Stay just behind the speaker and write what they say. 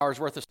hours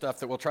worth of stuff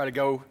that we'll try to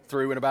go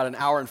through in about an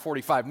hour and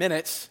 45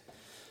 minutes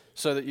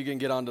so that you can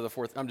get on to the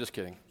fourth. I'm just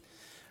kidding.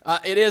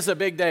 It is a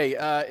big day.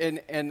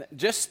 And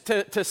just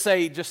to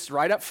say, just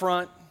right up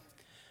front,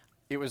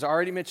 it was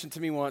already mentioned to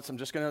me once. I'm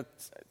just going to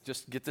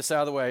just get this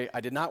out of the way.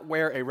 I did not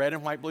wear a red,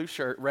 white,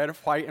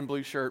 and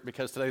blue shirt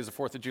because today is the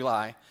 4th of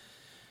July.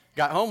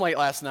 Got home late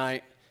last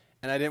night,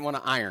 and I didn't want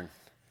to iron.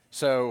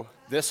 So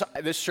this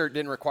shirt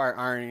didn't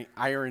require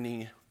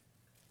ironing.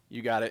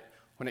 You got it,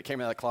 when it came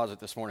out of the closet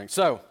this morning.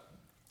 So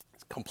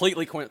it's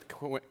completely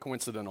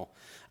coincidental.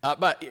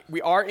 But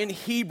we are in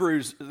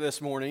Hebrews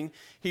this morning.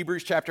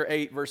 Hebrews chapter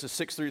 8, verses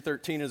 6 through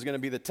 13 is going to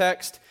be the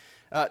text.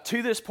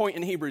 To this point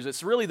in Hebrews,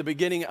 it's really the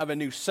beginning of a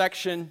new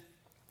section,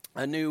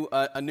 a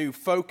new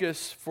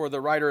focus for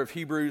the writer of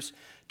Hebrews.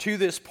 To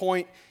this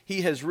point,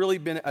 he has really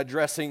been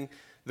addressing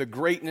the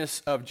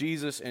greatness of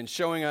Jesus and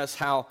showing us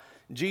how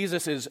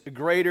Jesus is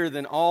greater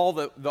than all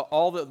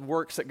the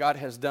works that God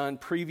has done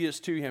previous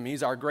to him.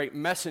 He's our great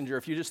messenger.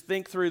 If you just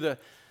think through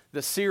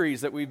the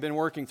series that we've been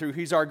working through,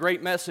 he's our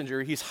great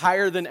messenger. He's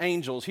higher than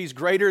angels. He's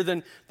greater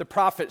than the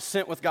prophets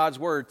sent with God's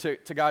word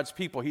to God's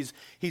people. He's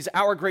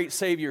our great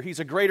Savior. He's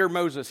a greater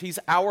Moses. He's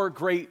our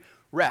great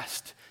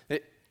rest.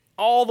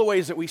 All the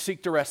ways that we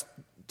seek to rest,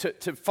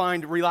 to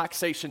find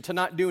relaxation, to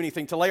not do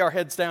anything, to lay our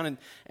heads down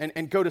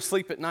and go to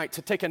sleep at night,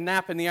 to take a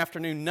nap in the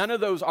afternoon, none of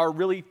those are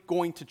really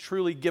going to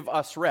truly give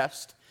us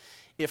rest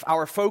if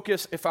our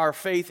focus, if our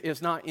faith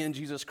is not in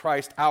Jesus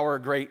Christ, our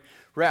great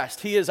rest.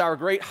 He is our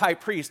great high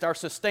priest, our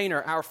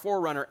sustainer, our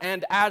forerunner,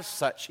 and as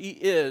such, he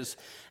is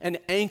an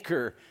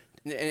anchor,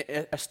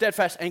 a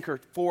steadfast anchor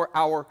for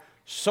our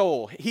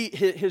soul.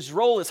 His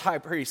role as high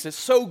priest is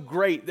so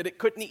great that it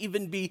couldn't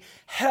even be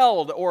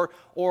held, or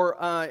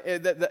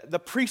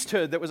the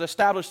priesthood that was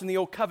established in the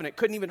Old Covenant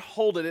couldn't even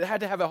hold it. It had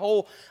to have a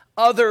whole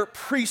other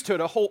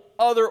priesthood, a whole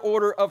other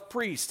order of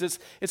priests.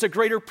 It's a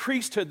greater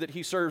priesthood that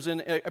he serves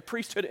in, a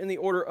priesthood in the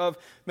order of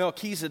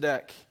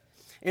Melchizedek,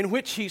 in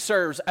which he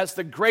serves as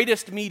the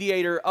greatest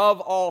mediator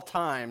of all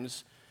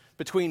times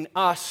between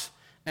us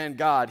and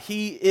God.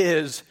 He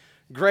is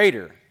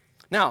greater.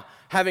 Now,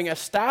 having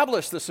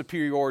established the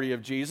superiority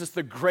of Jesus,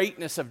 the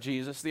greatness of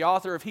Jesus, the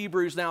author of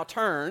Hebrews now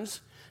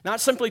turns,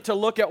 not simply to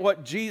look at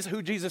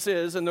who Jesus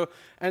is and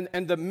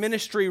the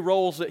ministry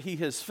roles that he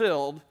has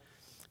filled,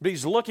 but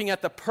he's looking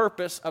at the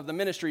purpose of the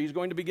ministry. He's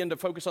going to begin to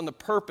focus on the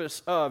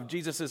purpose of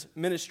Jesus'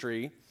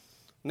 ministry,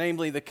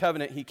 namely the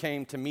covenant he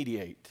came to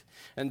mediate.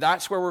 And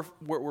that's where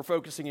we're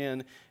focusing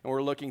in and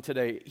we're looking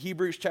today.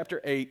 Hebrews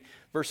chapter 8,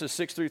 verses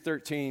 6 through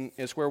 13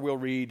 is where we'll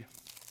read.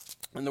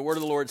 And the word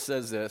of the Lord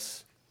says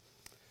this: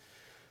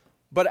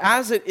 "But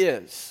as it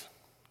is,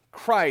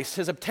 Christ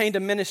has obtained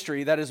a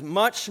ministry that is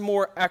much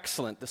more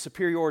excellent," the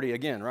superiority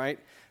again, right?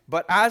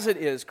 "But as it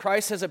is,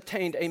 Christ has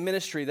obtained a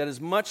ministry that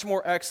is much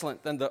more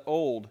excellent than the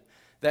old,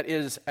 that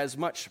is as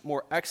much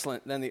more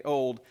excellent than the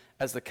old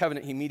as the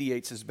covenant he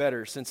mediates is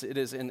better, since it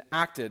is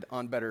enacted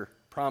on better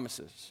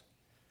promises.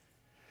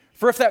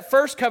 For if that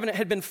first covenant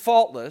had been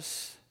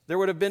faultless, there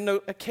would have been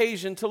no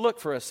occasion to look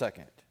for a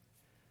second.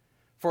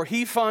 For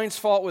he finds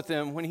fault with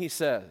them when he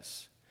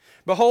says,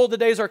 'Behold, the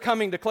days are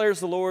coming, declares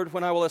the Lord,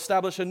 when I will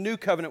establish a new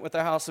covenant with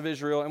the house of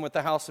Israel and with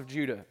the house of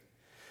Judah.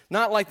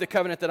 Not like the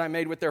covenant that I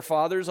made with their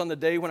fathers on the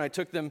day when I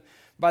took them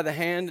by the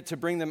hand to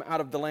bring them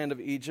out of the land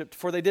of Egypt,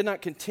 for they did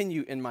not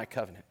continue in my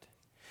covenant.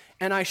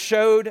 And I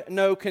showed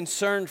no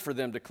concern for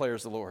them,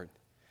 declares the Lord.'"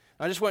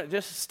 I just want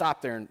to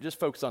stop there and just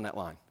focus on that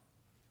line.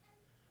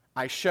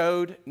 I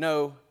showed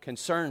no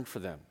concern for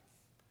them.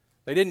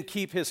 They didn't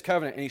keep his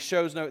covenant, and he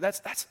shows no.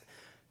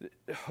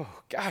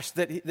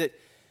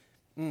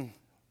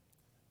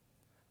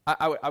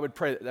 I would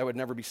pray that would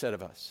never be said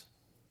of us.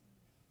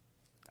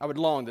 I would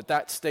long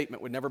that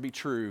statement would never be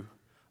true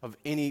of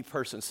any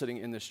person sitting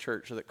in this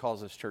church or that calls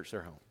this church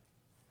their home.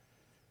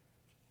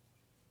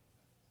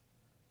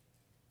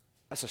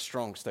 That's a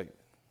strong statement.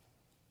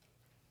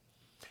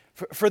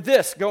 For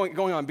this, going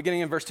on,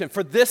 beginning in verse 10,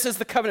 "For this is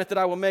the covenant that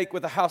I will make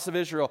with the house of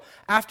Israel.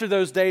 After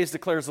those days,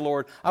 declares the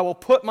Lord, I will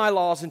put my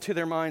laws into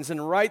their minds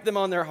and write them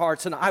on their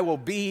hearts, and I will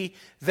be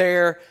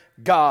their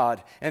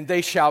God, and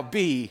they shall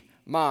be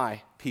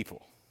my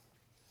people.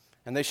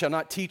 And they shall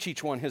not teach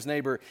each one his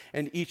neighbor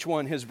and each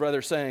one his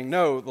brother, saying,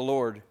 Know the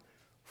Lord,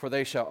 for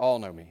they shall all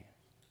know me.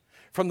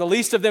 From the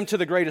least of them to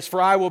the greatest,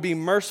 for I will be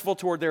merciful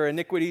toward their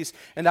iniquities,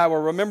 and I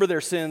will remember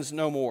their sins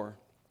no more."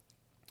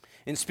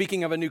 In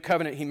speaking of a new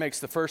covenant, he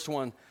makes the first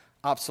one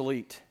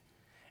obsolete.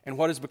 And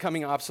what is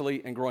becoming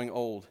obsolete and growing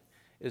old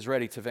is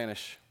ready to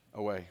vanish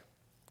away.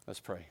 Let's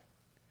pray.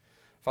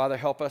 Father,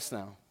 help us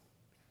now.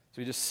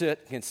 So we just sit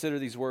and consider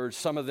these words,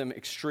 some of them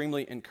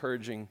extremely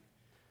encouraging,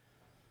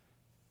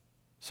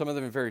 some of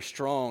them very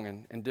strong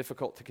and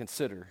difficult to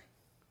consider.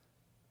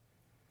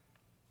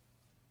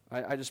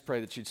 I just pray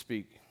that you'd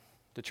speak,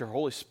 that your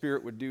Holy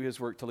Spirit would do his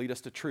work to lead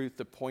us to truth,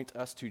 to point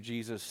us to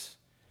Jesus.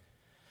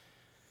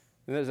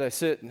 And as I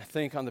sit and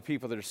think on the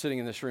people that are sitting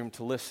in this room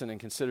to listen and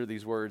consider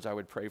these words, I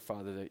would pray,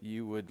 Father, that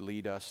you would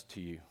lead us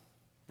to you,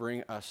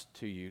 bring us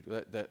to you,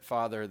 that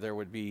Father, there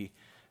would be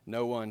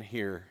no one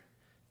here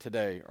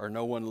today or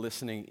no one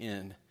listening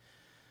in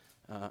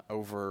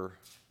over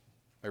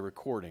a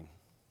recording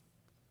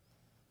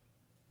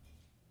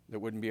that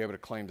wouldn't be able to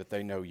claim that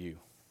they know you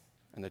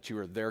and that you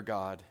are their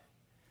God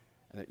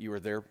and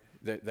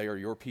that they are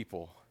your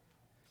people,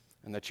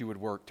 and that you would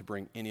work to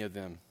bring any of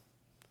them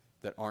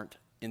that aren't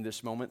in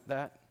this moment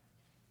that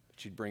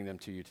you'd bring them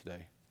to you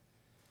today.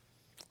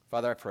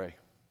 Father, I pray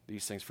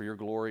these things for your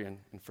glory and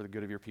for the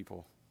good of your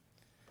people.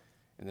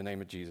 In the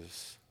name of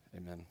Jesus,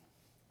 amen.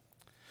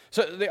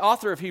 So the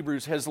author of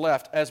Hebrews has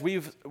left, as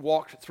we've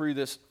walked through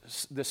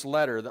this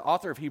letter, the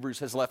author of Hebrews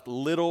has left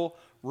little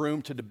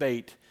room to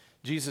debate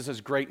Jesus'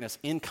 greatness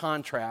in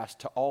contrast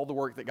to all the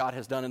work that God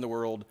has done in the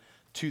world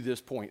to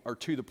this point, or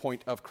to the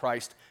point of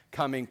Christ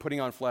coming, putting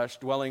on flesh,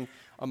 dwelling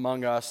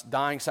among us,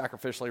 dying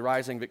sacrificially,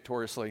 rising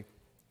victoriously.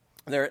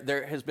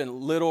 There has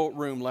been little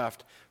room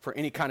left for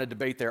any kind of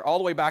debate there. All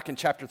the way back in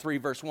chapter 3,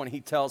 verse 1, he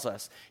tells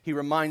us, he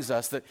reminds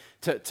us that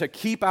to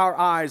keep our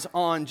eyes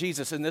on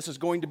Jesus, and this is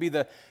going to be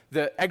the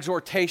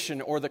exhortation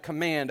or the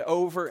command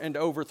over and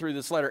over through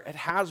this letter. It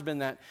has been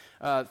that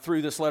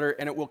through this letter,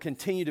 and it will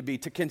continue to be,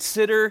 to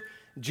consider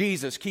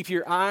Jesus. Keep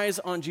your eyes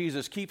on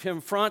Jesus. Keep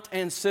him front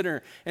and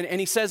center. And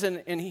he says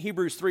in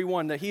Hebrews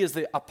 3:1 that he is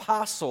the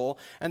apostle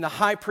and the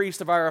high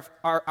priest of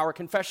our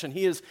confession.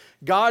 He is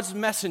God's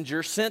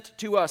messenger sent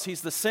to us.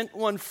 He's the sent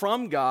one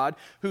from God,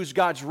 who's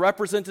God's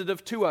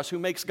representative to us, who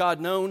makes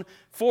God known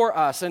for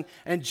us.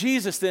 And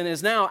Jesus then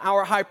is now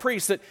our high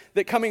priest,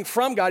 that coming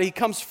from God, he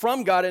comes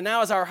from God, and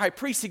now as our high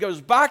priest, he goes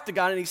back to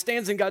God, and he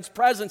stands in God's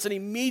presence, and he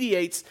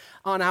mediates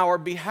on our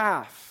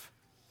behalf.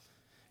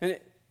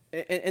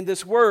 And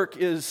this work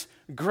is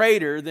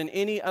greater than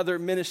any other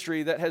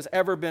ministry that has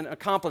ever been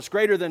accomplished,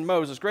 greater than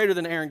Moses, greater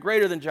than Aaron,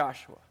 greater than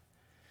Joshua,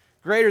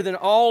 greater than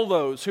all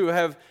those who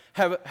have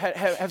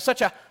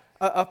such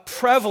a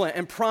prevalent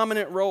and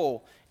prominent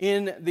role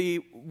in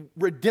the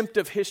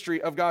redemptive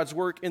history of God's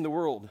work in the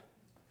world.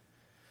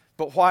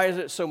 But why is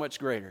it so much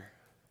greater?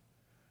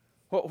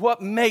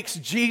 What makes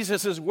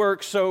Jesus'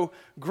 work so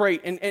great?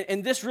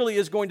 And this really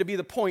is going to be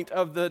the point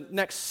of the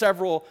next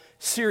several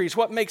series.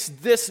 What makes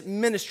this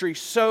ministry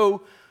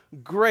so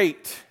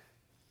great?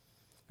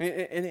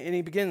 And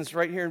he begins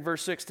right here in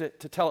verse 6 to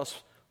tell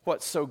us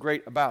what's so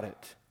great about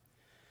it.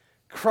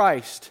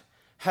 Christ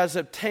has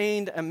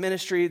obtained a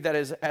ministry that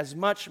is as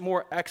much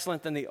more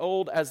excellent than the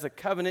old as the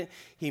covenant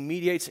he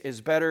mediates is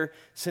better,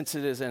 since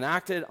it is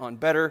enacted on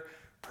better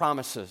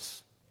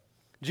promises.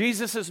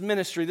 Jesus'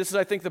 ministry, this is,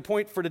 I think, the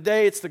point for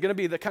today. It's going to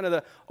be the kind of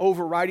the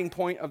overriding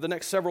point of the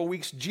next several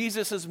weeks.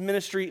 Jesus'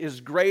 ministry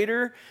is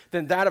greater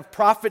than that of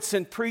prophets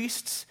and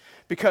priests,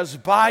 because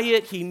by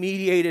it he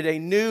mediated a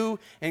new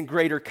and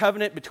greater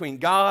covenant between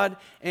God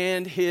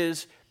and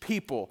his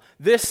people.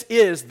 This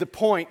is the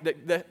point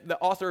that the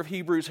author of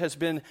Hebrews has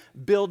been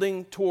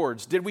building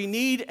towards. Did we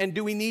need and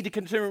do we need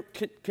to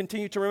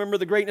continue to remember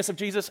the greatness of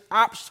Jesus?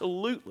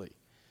 Absolutely.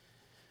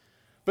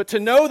 But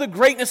to know the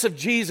greatness of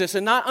Jesus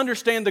and not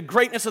understand the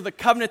greatness of the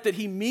covenant that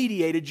he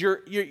mediated,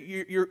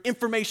 your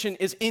information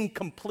is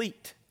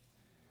incomplete.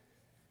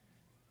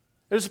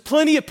 There's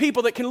plenty of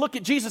people that can look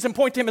at Jesus and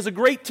point to him as a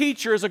great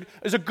teacher, as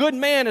a good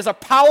man, as a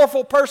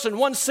powerful person,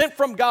 one sent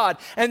from God,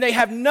 and they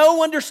have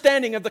no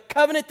understanding of the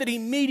covenant that he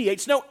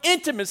mediates, no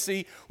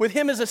intimacy with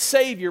him as a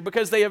Savior,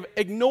 because they have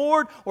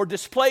ignored or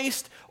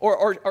displaced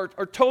or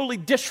totally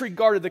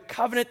disregarded the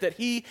covenant that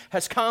he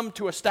has come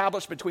to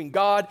establish between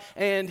God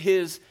and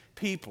his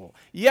people.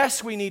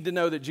 Yes, we need to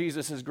know that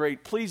Jesus is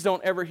great. Please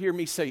don't ever hear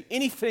me say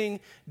anything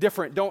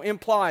different. Don't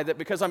imply that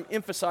because I'm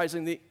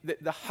emphasizing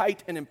the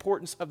height and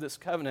importance of this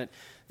covenant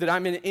that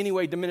I'm in any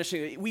way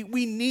diminishing it.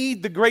 We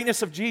need the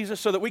greatness of Jesus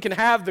so that we can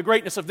have the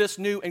greatness of this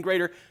new and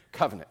greater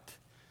covenant.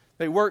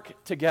 They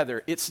work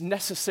together. It's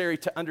necessary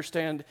to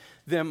understand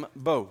them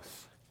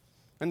both.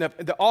 And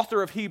the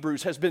author of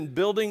Hebrews has been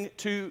building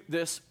to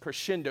this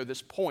crescendo,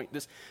 this point,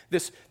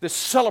 this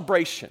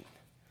celebration,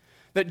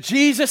 that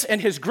Jesus and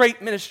his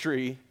great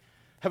ministry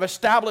have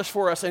established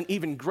for us an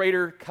even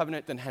greater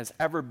covenant than has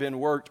ever been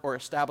worked or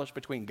established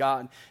between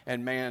God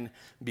and man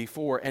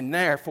before. And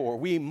therefore,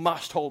 we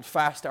must hold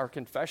fast our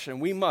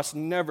confession. We must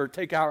never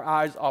take our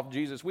eyes off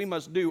Jesus. We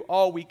must do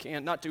all we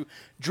can not to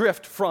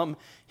drift from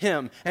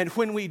him. And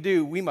when we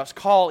do, we must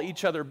call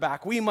each other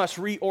back. We must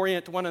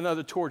reorient one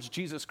another towards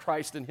Jesus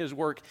Christ and his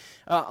work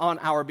on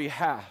our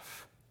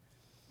behalf.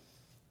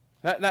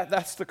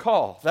 That's the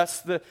call.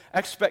 That's the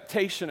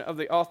expectation of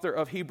the author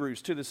of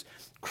Hebrews to this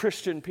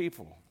Christian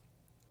people.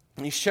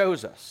 And he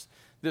shows us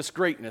this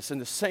greatness in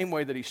the same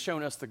way that he's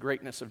shown us the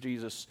greatness of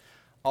Jesus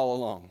all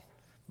along,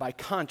 by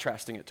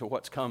contrasting it to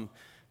what's come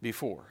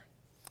before.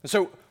 And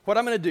so what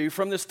I'm going to do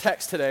from this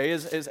text today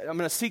is I'm going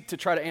to seek to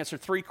try to answer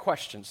three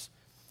questions.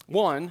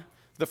 One,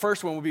 the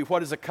first one will be,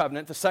 what is a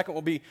covenant? The second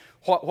will be,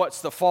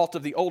 what's the fault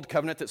of the old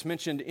covenant that's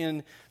mentioned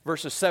in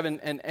verses 7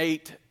 and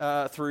 8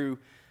 through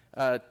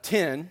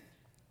 9.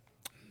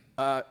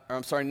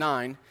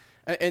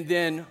 And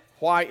then,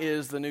 why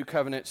is the new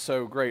covenant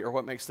so great, or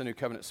what makes the new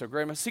covenant so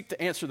great? I'm going to seek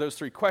to answer those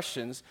three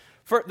questions.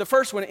 The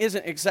first one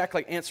isn't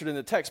exactly answered in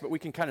the text, but we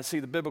can kind of see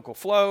the biblical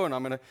flow, and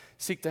I'm going to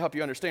seek to help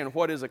you understand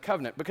what is a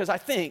covenant. Because I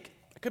think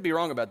a could be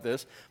wrong about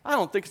this. I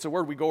don't think it's a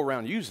word we go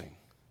around using.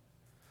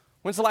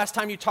 When's the last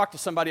time you talked to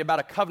somebody about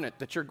a covenant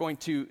that you're going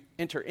to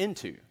enter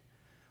into?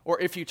 Or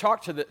if you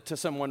talked to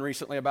someone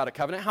recently about a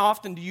covenant, how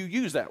often do you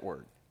use that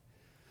word?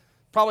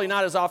 Probably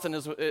not as often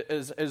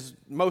as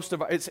most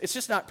of it's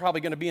just not probably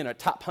going to be in a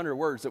top 100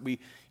 words that we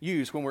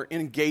use when we're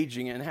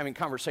engaging and having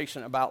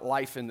conversation about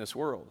life in this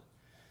world.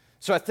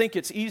 So I think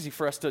it's easy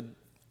for us to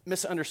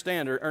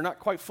misunderstand or not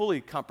quite fully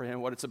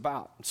comprehend what it's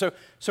about. So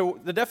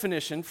the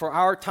definition for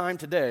our time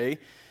today,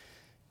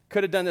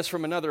 could have done this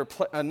from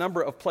a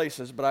number of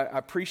places, but I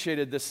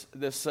appreciated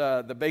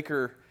the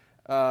Baker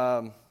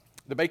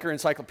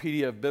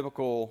Encyclopedia of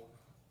Biblical.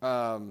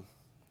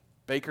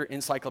 Baker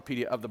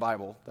Encyclopedia of the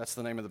Bible. That's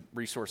the name of the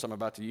resource I'm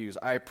about to use.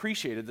 I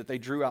appreciated that they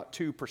drew out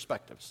two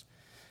perspectives.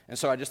 And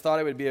so I just thought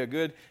it would be a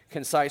good,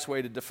 concise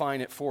way to define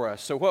it for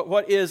us. So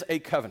what is a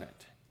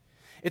covenant?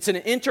 It's an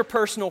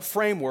interpersonal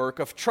framework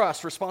of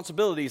trust,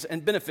 responsibilities,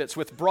 and benefits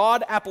with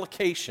broad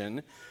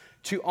application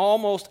to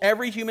almost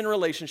every human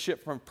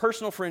relationship, from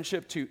personal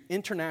friendship to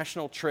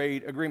international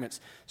trade agreements.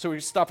 So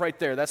we stop right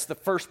there. That's the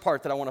first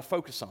part that I want to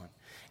focus on.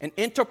 An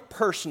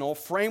interpersonal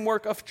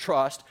framework of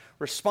trust,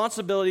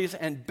 responsibilities,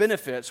 and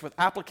benefits with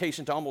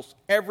application to almost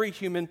every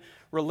human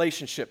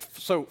relationship.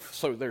 So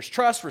there's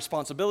trust,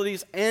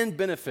 responsibilities, and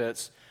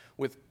benefits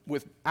with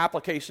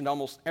application to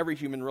almost every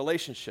human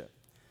relationship.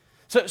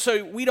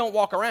 So we don't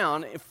walk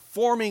around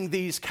forming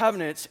these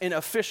covenants in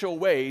official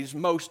ways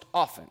most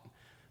often,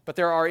 but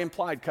there are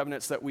implied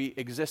covenants that we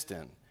exist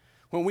in.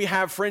 When we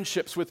have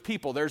friendships with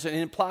people, there's an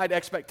implied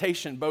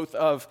expectation both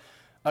of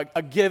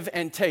a give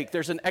and take.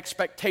 There's an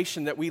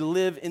expectation that we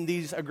live in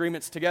these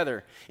agreements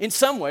together. In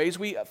some ways,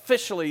 we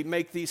officially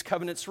make these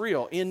covenants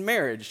real. In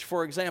marriage,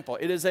 for example,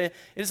 it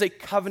is a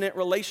covenant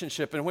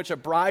relationship in which a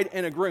bride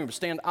and a groom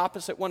stand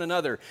opposite one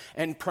another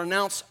and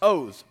pronounce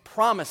oaths,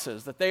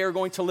 promises that they are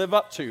going to live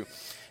up to.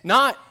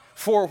 Not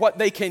for what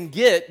they can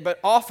get, but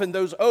often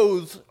those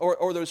oaths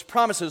or those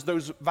promises,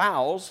 those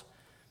vows,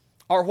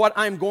 are what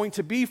I'm going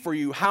to be for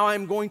you, how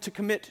I'm going to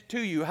commit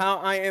to you, how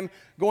I am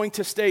going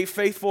to stay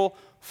faithful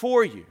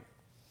for you.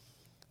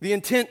 The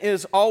intent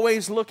is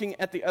always looking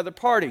at the other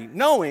party,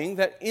 knowing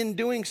that in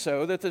doing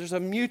so that there's a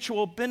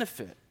mutual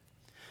benefit.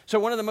 So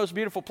one of the most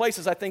beautiful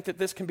places I think that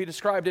this can be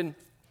described in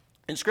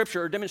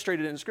Scripture or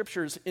demonstrated in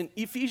Scripture is in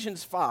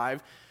Ephesians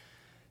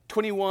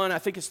 5:21, I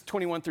think it's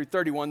 21 through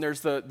 31. There's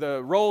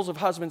the roles of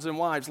husbands and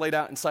wives laid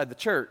out inside the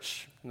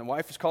church. And the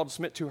wife is called to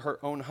submit to her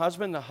own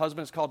husband. The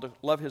husband is called to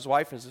love his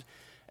wife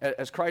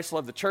as Christ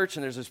loved the church.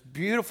 And there's this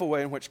beautiful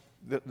way in which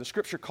the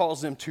Scripture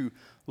calls them to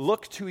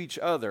look to each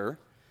other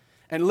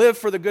and live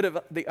for the good of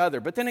the other.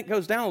 But then it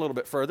goes down a little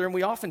bit further, and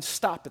we often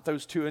stop at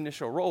those two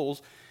initial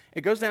roles.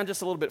 It goes down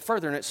just a little bit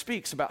further, and it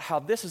speaks about how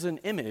this is an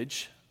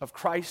image of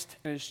Christ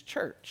and his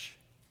church.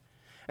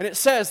 And it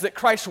says that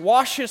Christ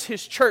washes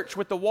his church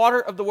with the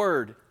water of the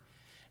word.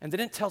 And then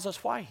it tells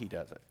us why he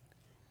does it.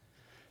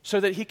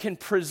 So that he can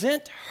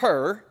present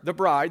her, the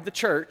bride, the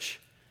church,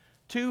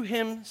 to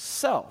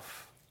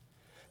himself.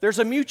 There's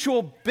a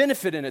mutual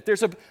benefit in it.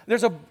 There's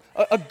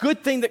a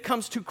good thing that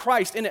comes to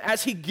Christ in it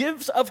as he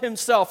gives of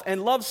himself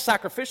and loves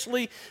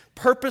sacrificially,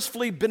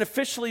 purposefully,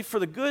 beneficially for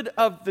the good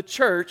of the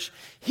church.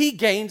 He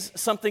gains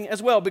something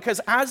as well,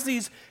 because as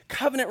these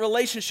covenant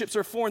relationships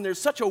are formed,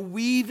 there's such a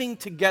weaving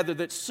together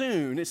that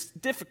soon it's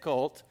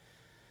difficult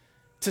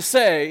to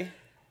say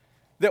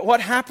that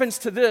what happens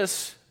to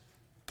this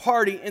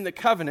party in the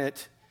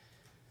covenant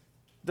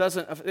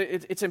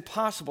it's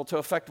impossible to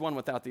affect one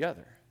without the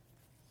other.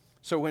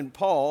 So when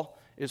Paul,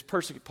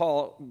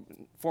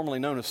 formerly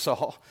known as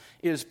Saul,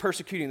 is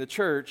persecuting the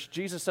church,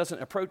 Jesus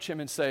doesn't approach him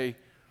and say,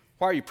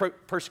 "Why are you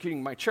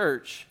persecuting my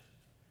church?"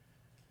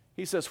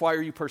 He says, "Why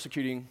are you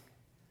persecuting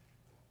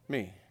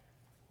me?"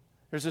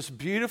 There's this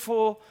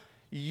beautiful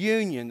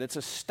union that's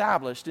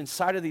established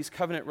inside of these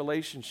covenant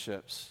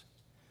relationships.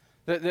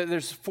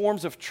 There's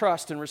forms of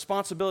trust and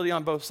responsibility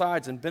on both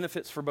sides and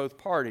benefits for both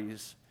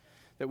parties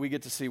that we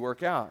get to see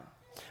work out.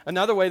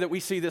 Another way that we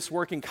see this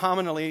working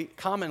commonly,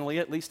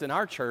 at least in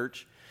our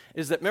church,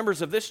 is that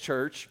members of this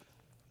church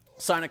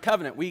sign a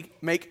covenant. We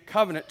make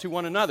covenant to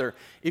one another.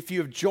 If you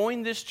have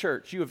joined this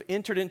church, you have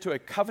entered into a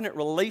covenant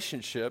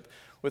relationship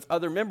with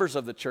other members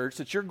of the church,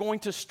 that you're going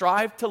to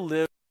strive to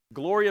live the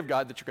glory of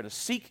God, that you're going to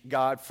seek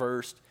God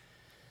first,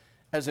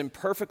 as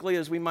imperfectly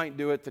as we might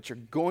do it, that you're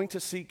going to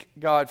seek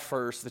God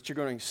first, that you're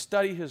going to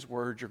study his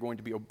word, you're going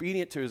to be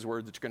obedient to his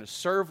word, that you're going to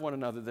serve one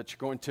another, that you're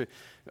going to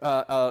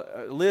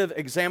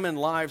examine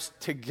lives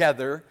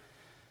together.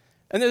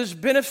 And there's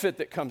benefit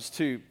that comes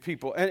to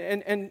people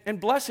and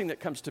blessing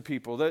that comes to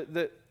people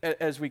that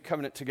as we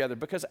covenant together.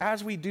 Because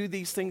as we do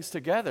these things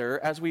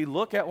together, as we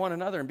look at one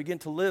another and begin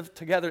to live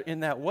together in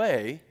that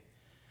way,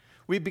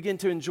 we begin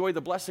to enjoy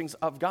the blessings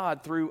of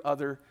God through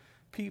other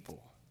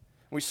people.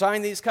 We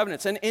sign these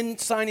covenants, and in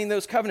signing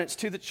those covenants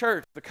to the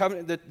church,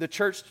 the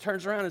church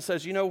turns around and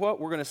says, "You know what?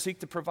 We're going to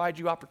seek to provide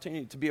you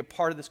opportunity to be a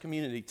part of this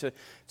community,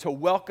 to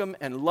welcome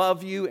and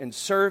love you and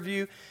serve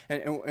you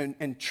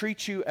and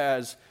treat you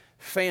as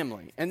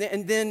family. And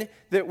then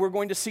that we're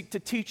going to seek to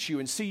teach you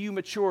and see you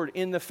matured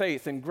in the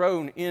faith and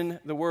grown in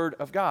the Word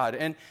of God.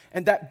 And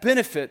that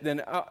benefit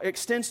then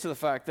extends to the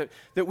fact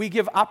that we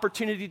give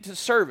opportunity to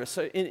service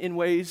in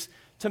ways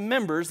to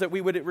members that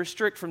we would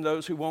restrict from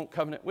those who won't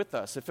covenant with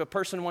us. If a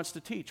person wants to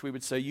teach, we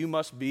would say you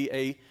must be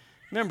a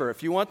member.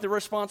 If you want the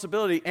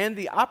responsibility and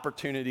the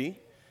opportunity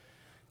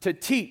to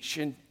teach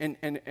and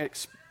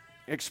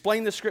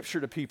explain the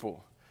Scripture to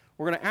people,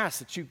 we're going to ask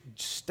that you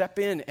step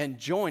in and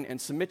join and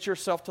submit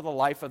yourself to the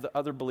life of the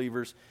other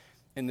believers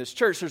in this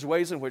church. There's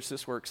ways in which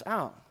this works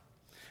out.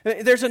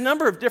 There's a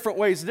number of different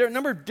ways. There are a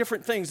number of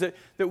different things that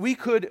we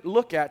could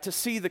look at to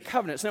see the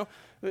covenants. Now,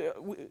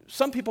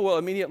 some people will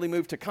immediately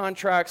move to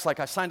contracts, like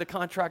I signed a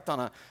contract on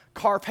a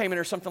car payment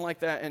or something like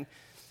that. And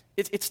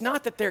it's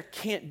not that there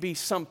can't be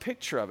some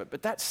picture of it,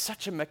 but that's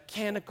such a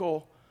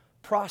mechanical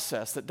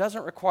process that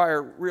doesn't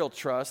require real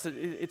trust.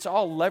 It's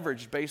all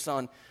leveraged based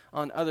on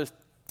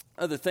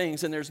other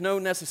things, and there's no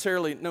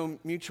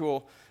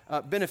mutual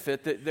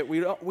benefit that we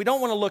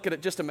don't want to look at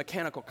it just a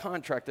mechanical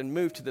contract and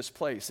move to this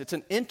place. It's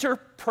an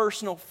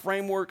interpersonal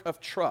framework of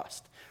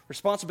trust,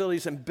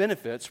 responsibilities, and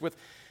benefits with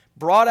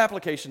broad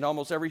application to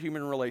almost every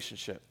human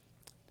relationship.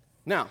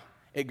 Now,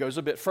 it goes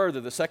a bit further,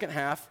 the second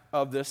half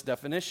of this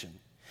definition.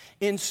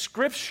 In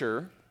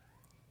Scripture,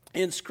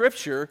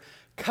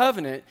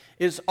 covenant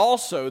is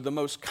also the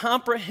most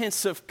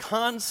comprehensive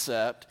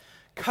concept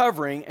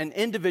covering an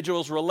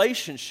individual's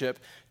relationship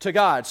to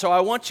God. So I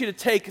want you to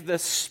take the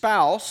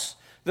spouse,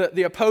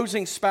 the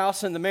opposing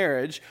spouse in the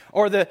marriage,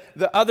 or the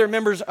other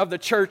members of the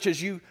church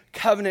as you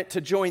covenant to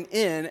join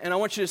in, and I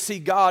want you to see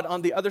God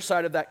on the other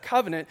side of that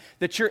covenant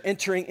that you're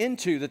entering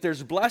into, that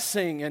there's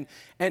blessing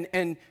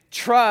and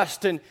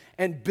trust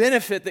and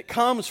benefit that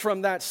comes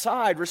from that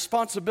side,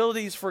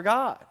 responsibilities for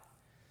God.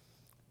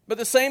 But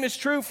the same is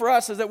true for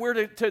us, is that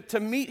we're to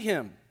meet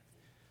Him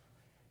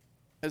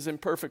as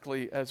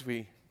imperfectly as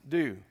we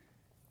do.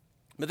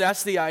 But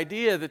that's the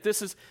idea that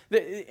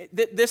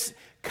this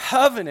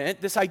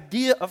covenant, this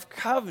idea of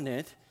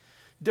covenant,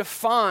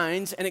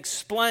 defines and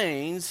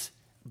explains,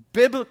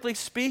 biblically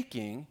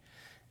speaking,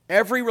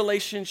 every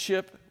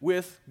relationship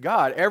with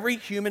God, every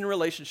human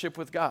relationship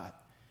with God.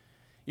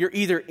 You're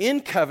either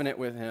in covenant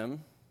with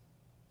Him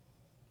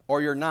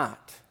or you're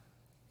not.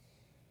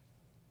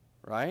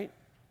 Right?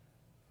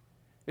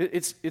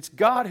 It's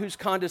God who's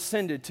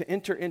condescended to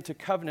enter into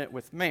covenant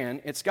with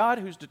man. It's God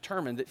who's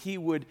determined that He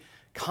would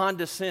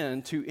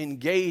condescend to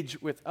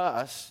engage with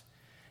us,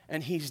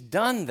 and He's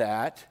done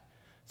that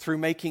through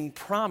making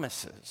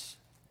promises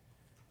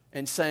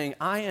and saying,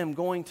 I am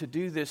going to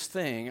do this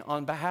thing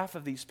on behalf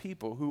of these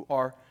people who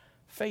are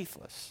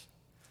faithless.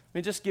 Let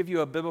me just give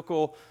you a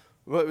biblical,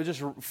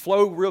 just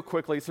flow real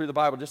quickly through the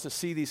Bible just to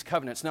see these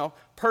covenants. Now,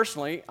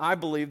 personally, I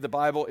believe the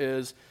Bible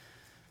is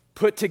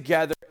put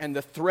together, and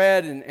the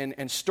thread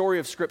and story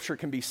of Scripture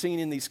can be seen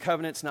in these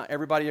covenants. Not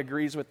everybody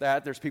agrees with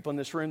that. There's people in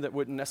this room that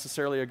wouldn't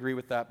necessarily agree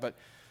with that, but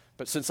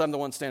since I'm the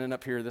one standing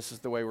up here, this is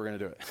the way we're going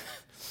to do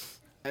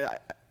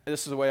it.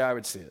 This is the way I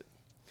would see it.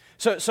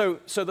 So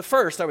the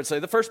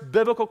first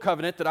biblical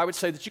covenant that I would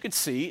say that you could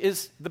see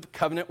is the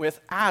covenant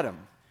with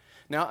Adam.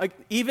 Now,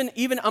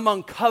 even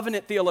among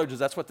covenant theologians,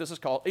 that's what this is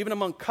called, even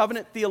among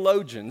covenant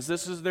theologians,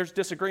 there's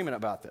disagreement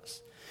about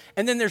this.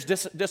 And then there's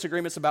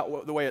disagreements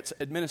about the way it's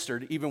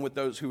administered, even with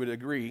those who would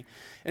agree.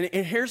 And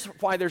here's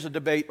why there's a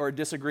debate or a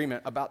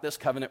disagreement about this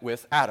covenant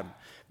with Adam.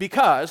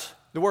 Because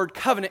the word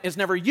covenant is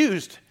never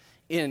used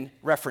in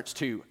reference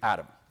to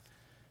Adam.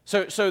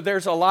 So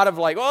there's a lot of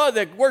like,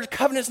 the word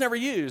covenant is never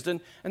used.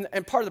 And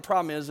part of the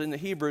problem is in the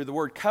Hebrew, the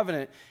word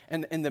covenant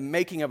and the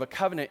making of a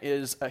covenant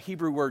is a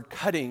Hebrew word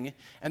cutting.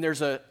 And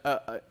there's an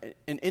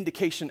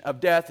indication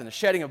of death and the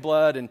shedding of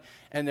blood.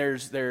 And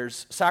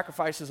there's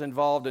sacrifices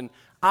involved. And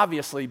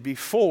obviously,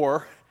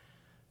 before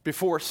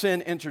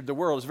sin entered the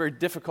world, it's very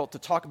difficult to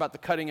talk about the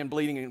cutting and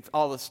bleeding and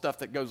all the stuff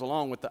that goes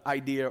along with the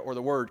idea or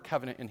the word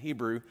covenant in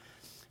Hebrew.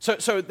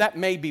 So that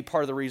may be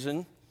part of the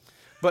reason.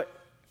 But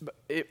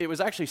it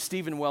was actually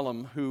Stephen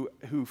Wellum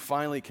who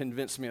finally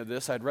convinced me of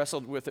this. I'd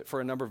wrestled with it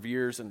for a number of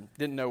years and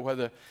didn't know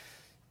whether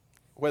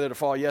to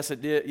fall. Yes, it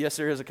did. Yes,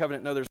 there is a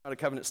covenant. No, there's not a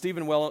covenant.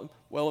 Stephen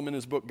Wellum in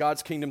his book,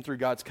 God's Kingdom Through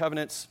God's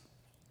Covenants,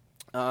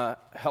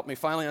 helped me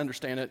finally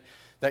understand it,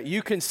 that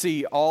you can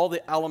see all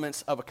the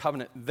elements of a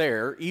covenant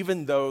there,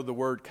 even though the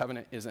word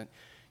covenant isn't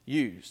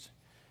used.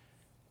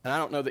 And I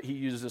don't know that he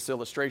uses this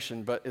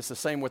illustration, but it's the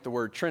same with the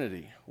word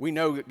Trinity. We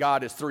know that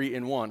God is three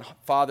in one: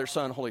 Father,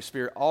 Son, Holy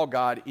Spirit, all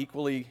God,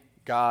 equally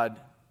God,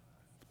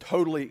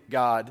 totally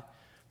God.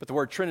 But the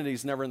word Trinity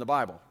is never in the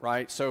Bible,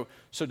 right? So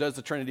does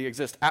the Trinity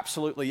exist?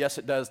 Absolutely, yes,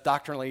 it does.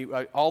 Doctrinally,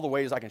 all the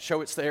ways I can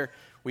show it's there.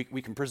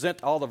 We can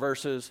present all the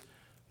verses,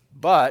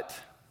 but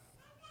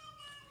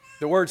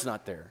the word's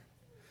not there.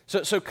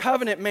 So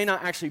covenant may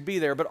not actually be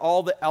there, but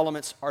all the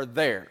elements are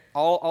there.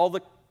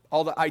 All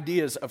all the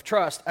ideas of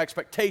trust,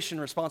 expectation,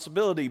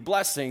 responsibility,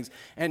 blessings,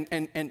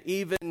 and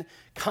even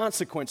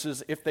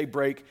consequences if they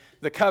break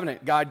the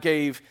covenant.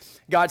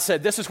 God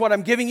said, this is what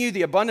I'm giving you,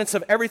 the abundance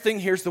of everything.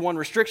 Here's the one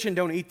restriction.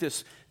 Don't eat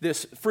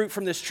this fruit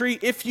from this tree.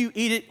 If you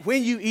eat it,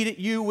 when you eat it,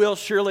 you will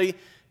surely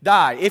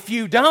die. If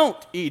you don't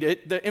eat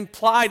it, the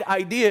implied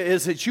idea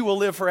is that you will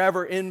live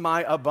forever in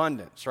my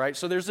abundance, right?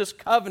 So there's this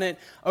covenant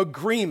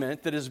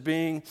agreement that is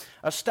being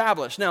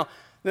established. Now,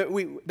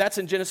 that's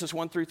in Genesis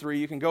 1 through 3.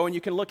 You can go and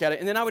you can look at it.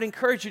 And then I would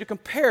encourage you to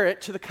compare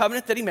it to the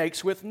covenant that he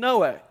makes with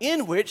Noah,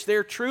 in which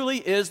there truly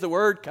is the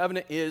word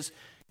covenant is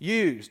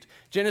used.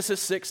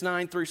 Genesis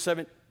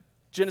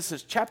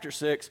chapter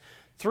 6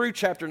 through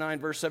chapter 9,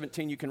 verse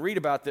 17, you can read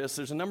about this.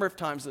 There's a number of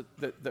times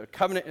that the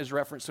covenant is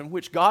referenced in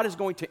which God is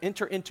going to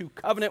enter into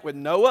covenant with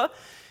Noah,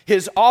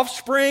 his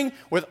offspring,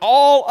 with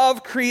all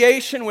of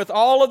creation, with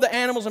all of the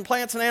animals and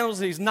plants and animals.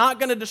 He's not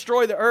going to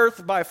destroy the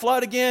earth by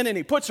flood again, and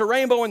he puts a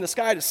rainbow in the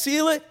sky to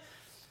seal it.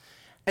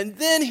 And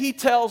then he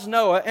tells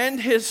Noah and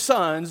his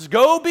sons,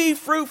 go be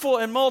fruitful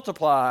and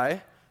multiply,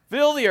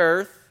 fill the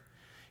earth.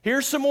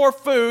 Here's some more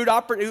food,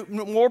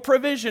 more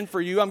provision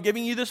for you. I'm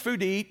giving you this food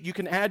to eat. You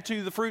can add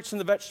to the fruits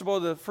and the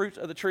vegetables, the fruits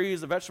of the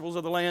trees, the vegetables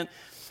of the land.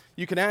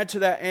 You can add to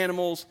that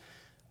animals.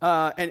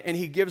 And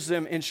he gives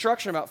them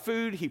instruction about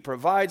food. He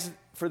provides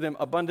for them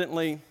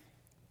abundantly.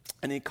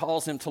 And he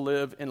calls them to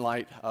live in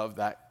light of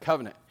that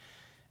covenant.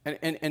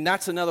 And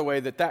that's another way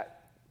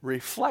that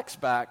reflects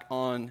back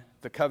on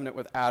the covenant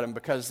with Adam,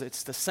 because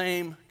it's the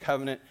same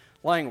covenant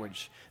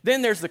language.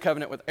 Then there's the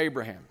covenant with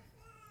Abraham.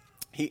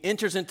 He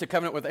enters into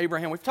covenant with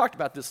Abraham. We've talked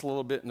about this a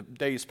little bit in the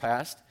days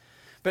past.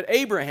 But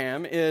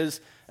Abraham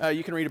is,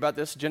 you can read about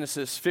this,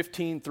 Genesis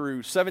 15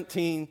 through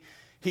 17.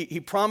 He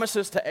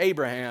promises to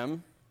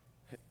Abraham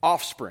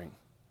offspring,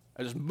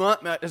 as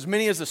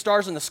many as the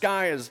stars in the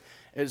sky,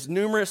 as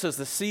numerous as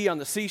the sea on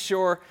the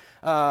seashore.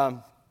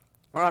 Not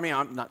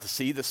the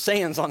sea, the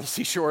sands on the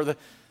seashore.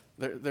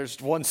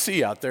 There's one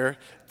sea out there.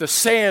 The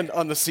sand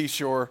on the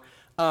seashore.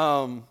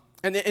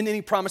 And then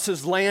he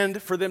promises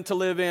land for them to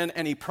live in,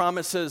 and he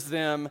promises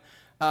them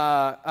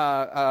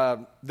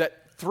that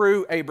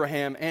through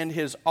Abraham and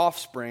his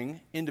offspring,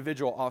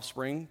 individual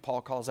offspring,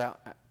 Paul calls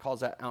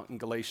that out in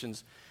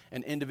Galatians,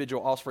 an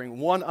individual offspring,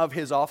 one of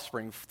his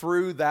offspring,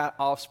 through that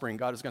offspring,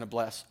 God is going to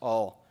bless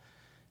all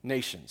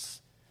nations.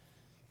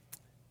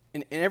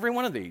 In every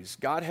one of these,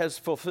 God has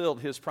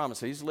fulfilled his promise.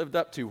 He's lived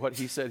up to what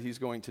he said he's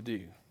going to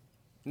do.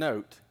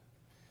 Note,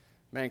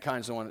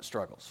 mankind's the one that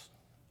struggles.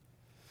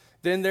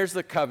 Then there's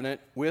the covenant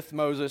with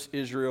Moses,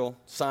 Israel,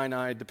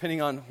 Sinai.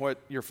 Depending on what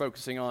you're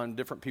focusing on,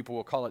 different people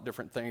will call it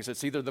different things.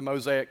 It's either the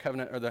Mosaic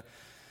covenant or the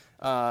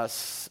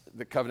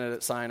covenant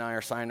at Sinai, or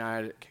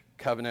Sinaitic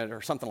covenant,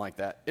 or something like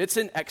that. It's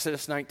in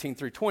Exodus 19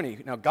 through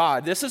 20. Now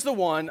God, this is the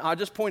one, I'll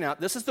just point out,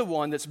 this is the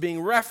one that's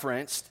being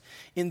referenced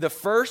in the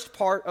first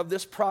part of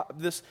this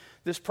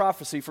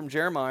prophecy from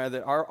Jeremiah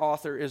that our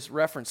author is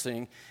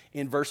referencing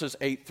in verses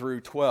 8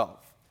 through 12.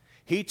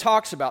 He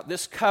talks about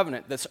this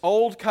covenant, this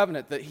old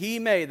covenant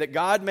that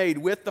God made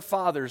with the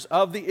fathers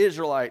of the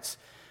Israelites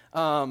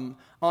on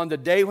the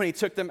day when he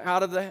took them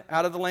out of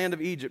the land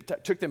of Egypt,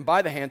 took them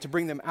by the hand to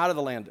bring them out of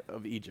the land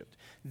of Egypt.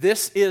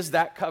 This is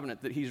that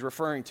covenant that he's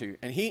referring to.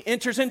 And he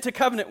enters into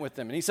covenant with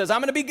them. And he says,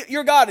 I'm going to be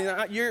your God,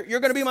 and you're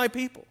going to be my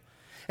people.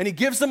 And he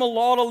gives them a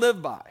law to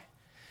live by.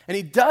 And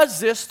he does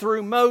this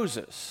through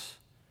Moses,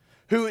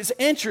 who is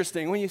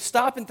interesting. When you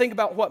stop and think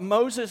about what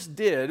Moses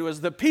did, was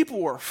the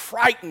people were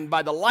frightened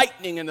by the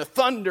lightning and the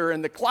thunder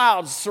and the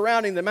clouds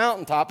surrounding the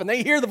mountaintop, and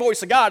they hear the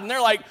voice of God, and they're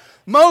like,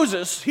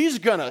 Moses, he's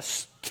going to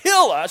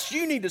kill us.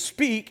 You need to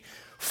speak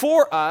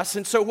for us.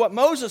 And so what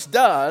Moses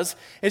does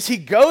is he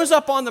goes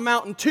up on the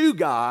mountain to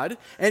God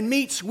and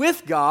meets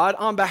with God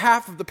on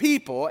behalf of the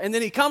people, and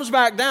then he comes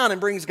back down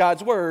and brings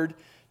God's word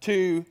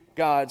to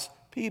God's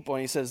people.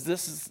 And he says,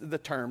 this is the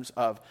terms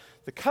of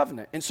the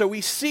covenant. And so we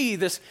see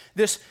this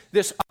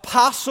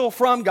apostle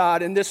from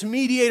God and this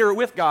mediator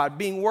with God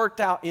being worked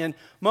out in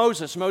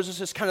Moses.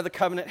 Moses is kind of the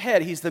covenant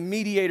head. He's the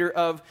mediator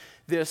of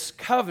this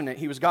covenant.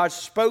 He was God's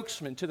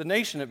spokesman to the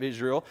nation of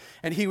Israel,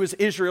 and he was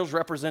Israel's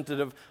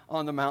representative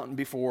on the mountain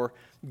before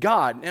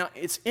God. Now,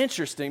 it's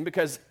interesting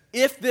because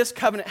if this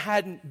covenant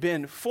hadn't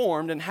been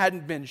formed and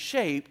hadn't been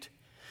shaped,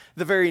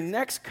 the very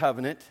next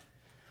covenant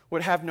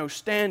would have no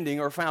standing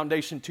or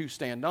foundation to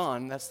stand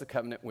on. That's the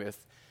covenant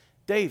with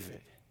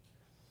David.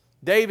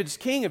 David's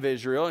king of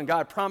Israel, and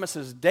God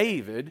promises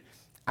David,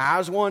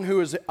 as one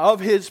who is of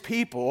his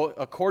people,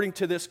 according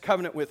to this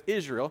covenant with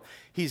Israel,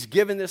 he's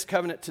given this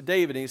covenant to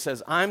David, and he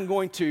says, I'm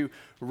going to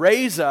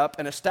raise up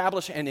and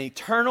establish an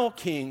eternal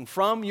king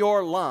from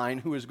your line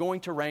who is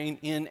going to reign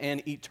in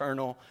an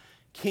eternal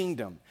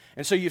kingdom.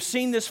 And so you've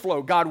seen this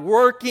flow, God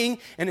working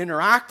and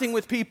interacting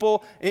with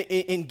people,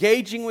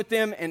 engaging with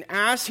them, and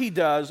as he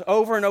does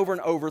over and over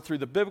and over through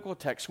the biblical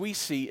text, we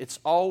see it's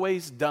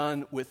always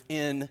done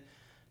within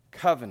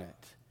covenant.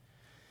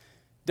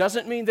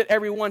 Doesn't mean that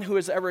everyone who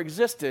has ever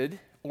existed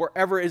or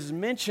ever is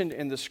mentioned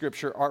in the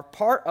scripture are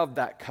part of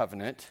that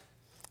covenant,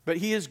 But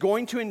he is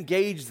going to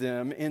engage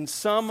them in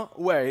some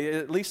way,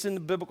 at least in the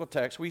biblical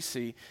text we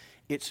see,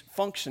 it's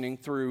functioning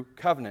through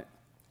covenant,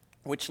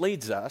 which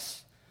leads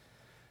us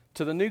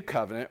to the new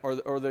covenant,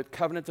 or the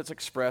covenant that's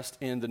expressed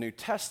in the New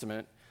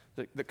Testament,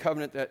 the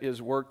covenant that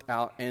is worked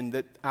out and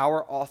that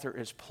our author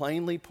is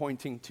plainly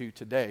pointing to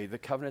today, the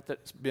covenant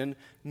that's been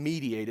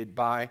mediated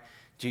by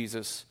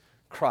Jesus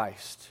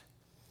Christ,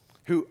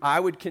 who I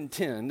would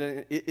contend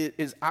it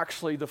is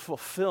actually the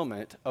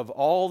fulfillment of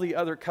all the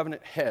other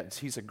covenant heads.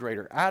 He's a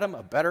greater Adam,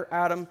 a better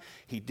Adam.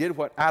 He did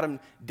what Adam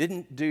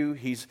didn't do.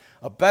 He's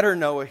a better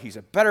Noah. He's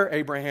a better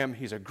Abraham.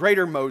 He's a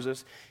greater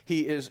Moses.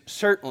 He is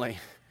certainly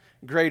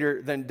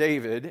greater than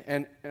David,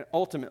 and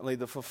ultimately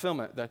the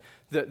fulfillment,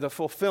 the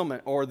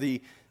fulfillment or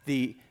the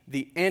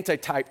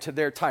antitype to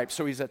their type.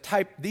 So he's a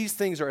type, these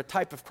things are a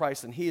type of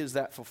Christ, and he is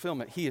that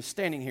fulfillment. He is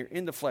standing here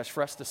in the flesh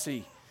for us to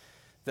see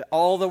that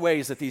all the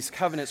ways that these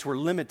covenants were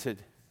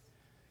limited,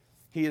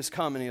 he has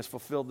come and he has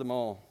fulfilled them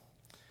all.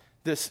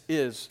 This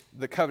is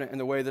the covenant and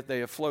the way that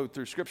they have flowed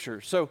through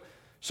Scripture. So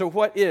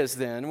what is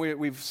then?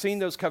 We've seen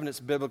those covenants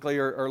biblically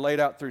or laid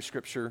out through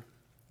Scripture.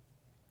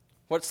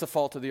 What's the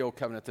fault of the old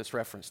covenant that's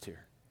referenced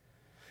here?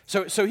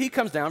 So he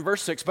comes down,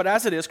 verse 6, but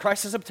as it is,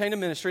 Christ has obtained a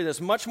ministry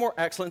that's much more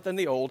excellent than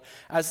the old,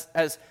 as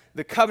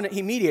the covenant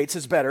he mediates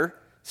is better,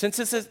 since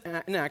it is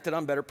enacted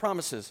on better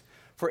promises.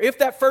 For if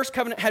that first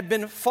covenant had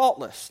been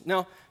faultless,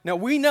 now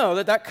we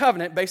know that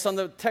covenant, based on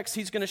the text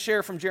he's going to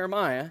share from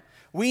Jeremiah,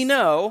 we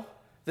know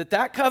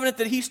that covenant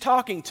that he's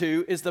talking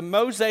to is the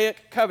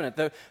Mosaic covenant,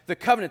 the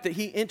covenant that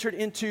he entered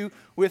into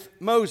with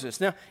Moses.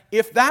 Now,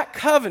 if that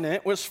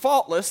covenant was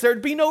faultless,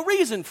 there'd be no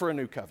reason for a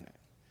new covenant.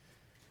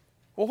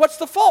 Well, what's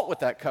the fault with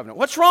that covenant?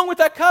 What's wrong with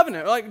that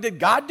covenant? Like, did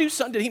God do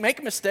something? Did he make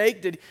a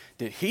mistake? Did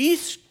he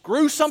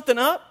screw something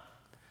up?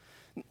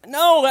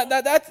 No,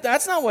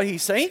 that's not what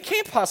he's saying. He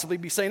can't possibly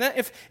be saying that.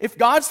 If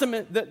God's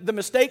the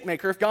mistake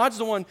maker, if God's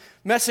the one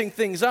messing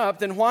things up,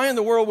 then why in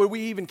the world would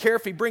we even care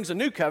if he brings a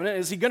new covenant?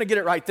 Is he going to get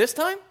it right this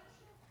time?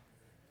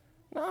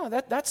 No,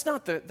 that's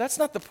not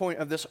the point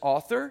of this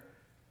author.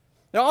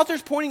 The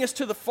author's pointing us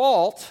to the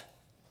fault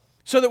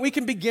so that we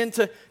can begin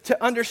to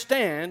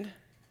understand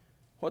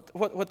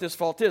what this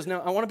fault is. Now,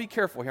 I want to be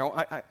careful here.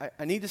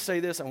 I need to say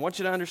this. I want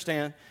you to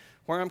understand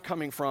where I'm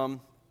coming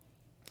from.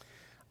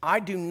 I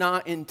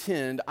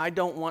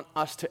don't want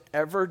us to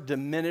ever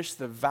diminish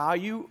the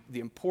value,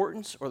 the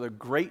importance, or the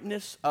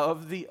greatness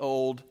of the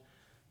old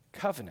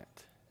covenant.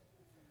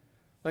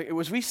 Like,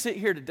 as we sit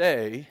here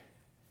today,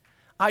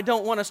 I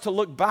don't want us to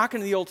look back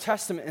into the Old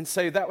Testament and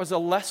say that was a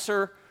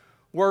lesser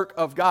work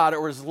of God,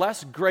 or was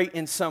less great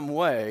in some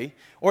way,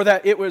 or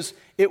that it was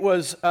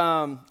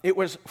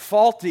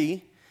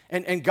faulty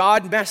and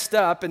God messed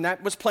up and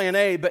that was plan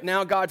A, but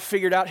now God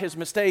figured out his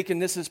mistake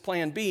and this is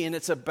plan B and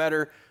it's a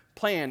better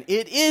plan.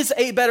 It is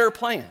a better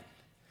plan.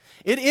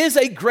 It is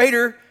a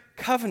greater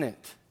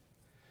covenant.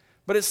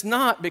 But it's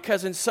not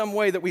because in some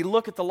way that we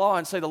look at the law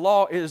and say the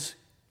law is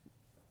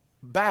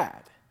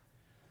bad.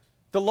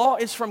 The law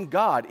is from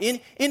God.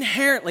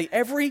 Inherently,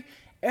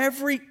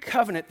 every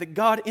covenant that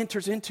God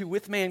enters into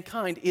with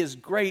mankind is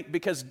great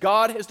because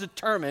God has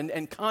determined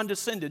and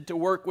condescended to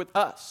work with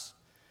us,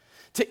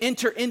 to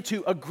enter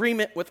into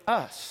agreement with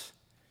us.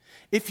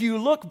 If you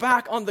look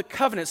back on the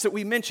covenants that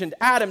we mentioned,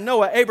 Adam,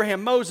 Noah,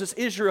 Abraham, Moses,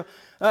 Israel,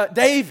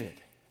 David,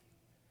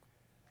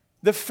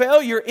 the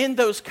failure in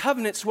those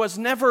covenants was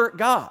never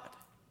God.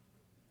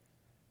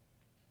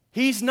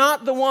 He's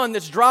not the one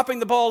that's dropping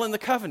the ball in the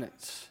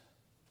covenants.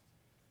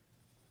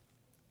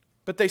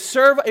 But they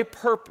serve a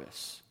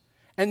purpose,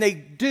 and they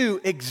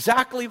do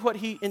exactly what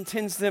he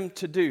intends them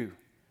to do.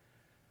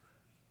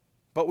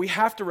 But we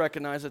have to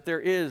recognize that there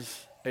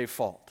is a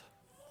fault.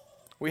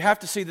 We have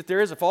to see that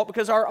there is a fault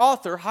because our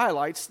author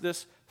highlights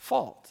this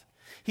fault.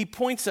 He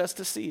points us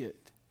to see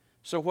it.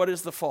 So what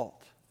is the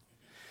fault?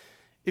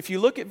 If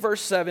you look at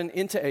verse 7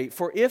 into 8,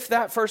 for if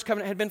that first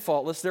covenant had been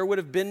faultless, there would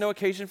have been no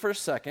occasion for a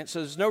second. So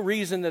there's no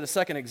reason that a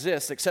second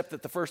exists except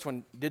that the first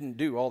one didn't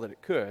do all that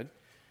it could,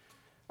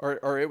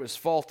 or it was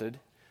faulted.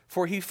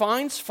 For he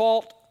finds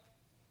fault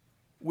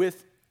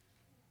with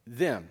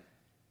them.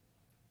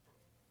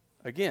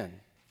 Again,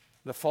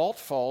 the fault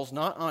falls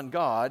not on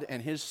God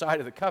and his side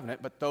of the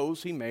covenant, but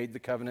those he made the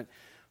covenant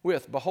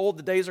with. Behold,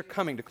 the days are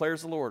coming,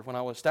 declares the Lord, when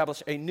I will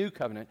establish a new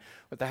covenant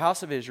with the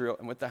house of Israel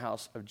and with the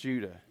house of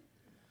Judah.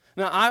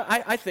 Now,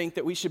 I think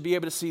that we should be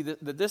able to see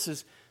that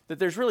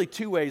there's really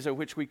two ways in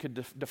which we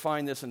could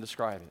define this and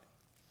describe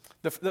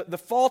it. The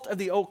fault of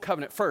the old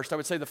covenant, first, I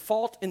would say the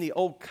fault in the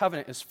old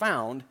covenant is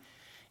found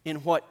in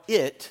what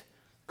it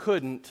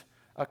couldn't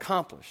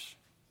accomplish.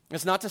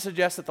 It's not to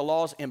suggest that the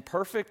law is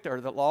imperfect or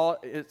the law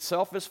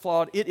itself is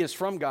flawed. It is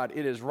from God.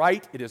 It is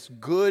right. It is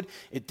good.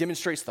 It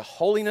demonstrates the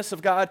holiness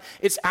of God.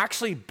 It's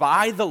actually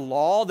by the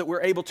law that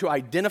we're able to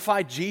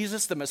identify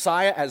Jesus, the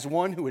Messiah, as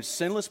one who is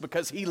sinless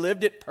because he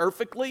lived it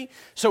perfectly.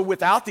 So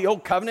without the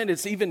old covenant,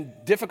 it's even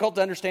difficult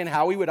to understand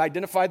how we would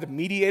identify the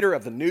mediator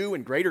of the new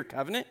and greater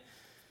covenant.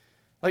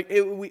 Like,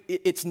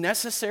 it's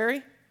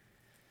necessary.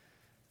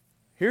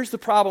 Here's the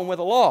problem with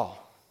the law.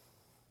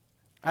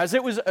 As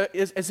it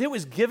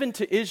was given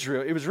to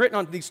Israel, it was written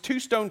on these 2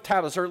 stone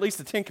tablets, or at least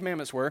the 10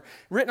 Commandments were,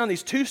 written on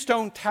these 2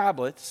 stone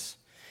tablets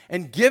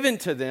and given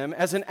to them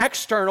as an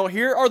external,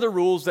 here are the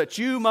rules that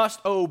you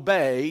must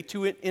obey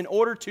in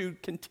order to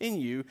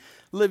continue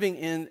living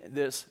in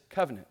this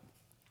covenant.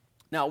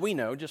 Now, we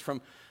know, just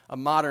from a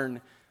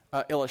modern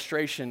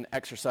illustration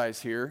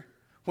exercise here,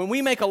 when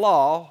we make a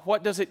law,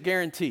 what does it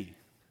guarantee?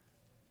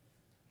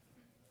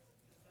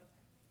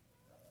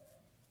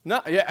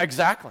 No, yeah,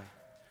 exactly.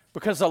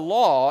 Because a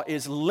law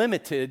is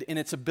limited in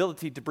its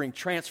ability to bring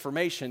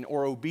transformation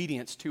or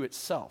obedience to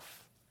itself.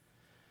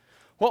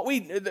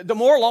 The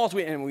more laws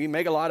and we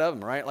make a lot of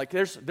them, right? Like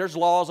there's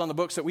laws on the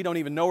books that we don't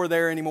even know are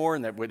there anymore,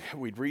 and that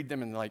we'd read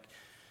them and like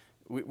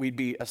we'd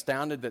be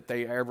astounded that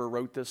they ever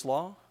wrote this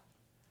law.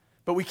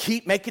 But we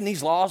keep making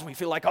these laws. We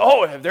feel like,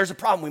 oh, if there's a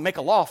problem, we make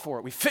a law for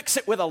it. We fix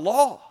it with a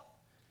law.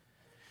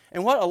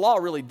 And what a law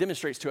really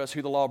demonstrates to us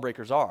who the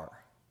lawbreakers are.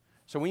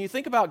 So when you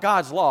think about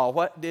God's law,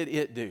 what did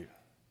it do?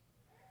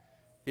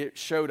 It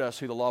showed us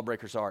who the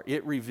lawbreakers are.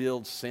 It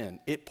revealed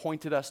sin. It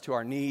pointed us to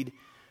our need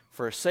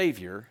for a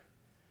Savior.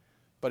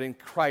 But in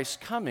Christ's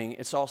coming,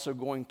 it's also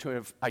going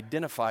to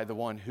identify the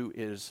one who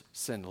is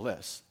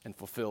sinless and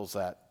fulfills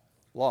that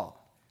law.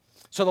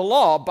 So the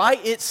law by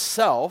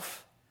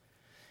itself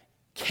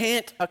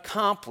can't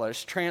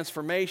accomplish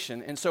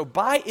transformation. And so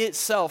by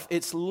itself,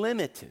 it's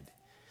limited.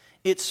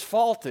 It's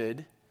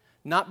faulted,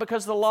 not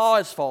because the law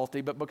is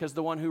faulty, but because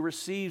the one who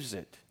receives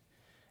it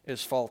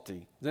is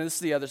faulty. Then this is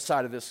the other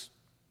side of this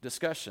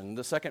discussion.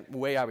 The second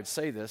way I would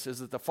say this is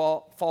that the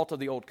fault of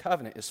the old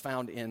covenant is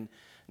found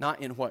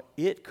not in what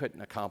it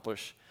couldn't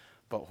accomplish,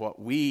 but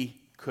what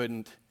we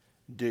couldn't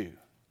do.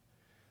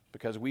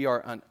 Because we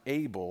are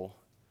unable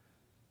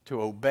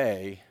to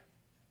obey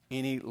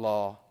any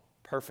law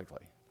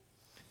perfectly.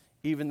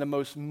 Even the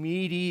most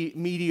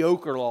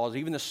mediocre laws,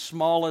 even the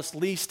smallest,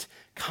 least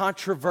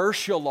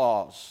controversial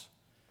laws.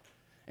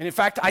 And in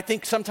fact, I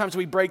think sometimes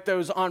we break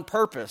those on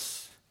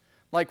purpose.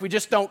 Like we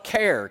just don't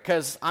care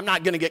because I'm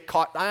not going to get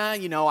caught.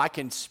 I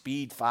can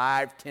speed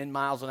 5, 10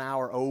 miles an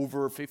hour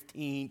over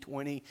 15,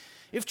 20.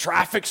 If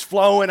traffic's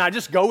flowing, I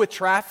just go with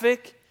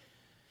traffic.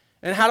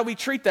 And how do we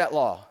treat that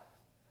law?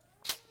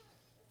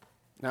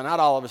 Now, not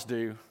all of us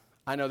do.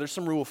 I know there's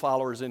some rule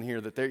followers in here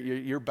that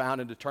you're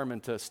bound and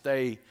determined to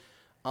stay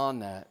on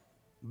that.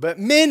 But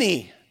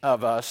many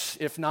of us,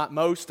 if not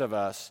most of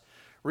us,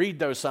 read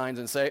those signs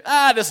and say,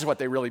 this is what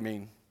they really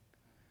mean.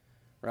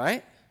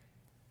 Right?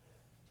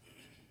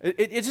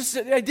 It just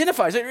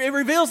identifies, it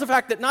reveals the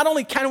fact that not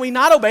only can we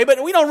not obey,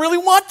 but we don't really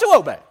want to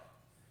obey.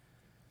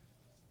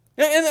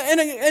 And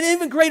an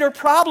even greater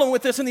problem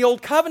with this in the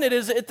Old Covenant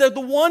is that the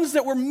ones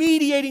that were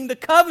mediating the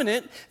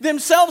covenant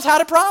themselves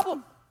had a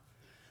problem.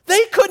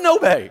 They couldn't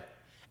obey,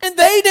 and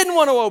they didn't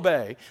want to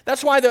obey.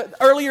 That's why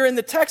earlier in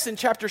the text in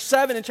chapter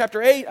 7 and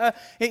chapter 8,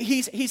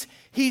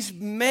 he's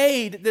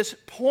made this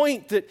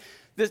point, that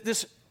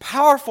this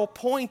powerful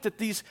point that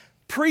these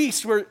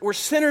priests were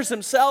sinners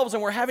themselves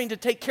and were having to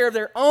take care of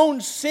their own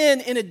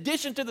sin in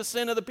addition to the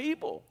sin of the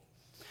people.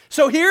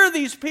 So here are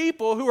these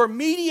people who are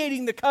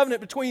mediating the covenant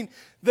between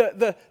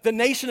the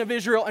nation of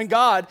Israel and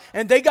God,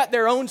 and they got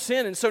their own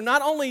sin. And so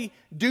not only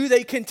do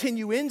they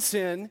continue in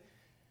sin,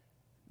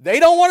 they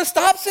don't want to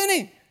stop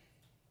sinning.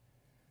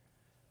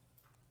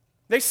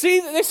 They see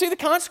the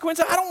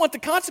consequence. I don't want the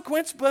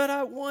consequence, but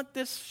I want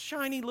this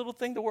shiny little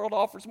thing the world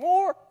offers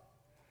more.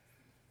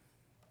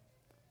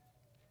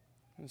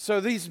 And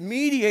so these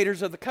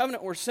mediators of the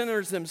covenant were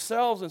sinners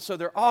themselves, and so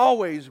they're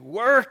always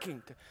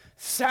working to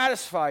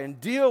satisfy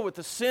and deal with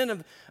the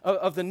sin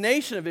of the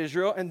nation of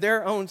Israel and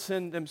their own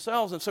sin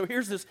themselves. And so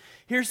here's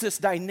this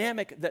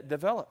dynamic that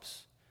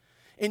develops.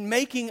 In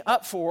making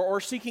up for or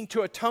seeking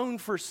to atone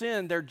for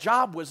sin, their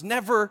job was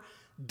never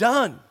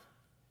done.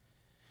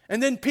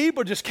 And then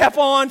people just kept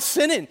on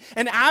sinning.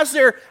 And as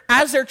they're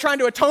trying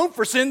to atone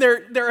for sin,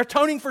 they're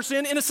atoning for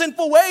sin in a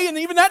sinful way, and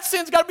even that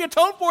sin's got to be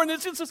atoned for. And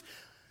it's just,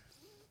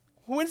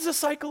 when does the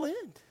cycle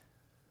end?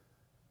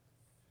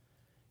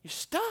 You're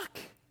stuck.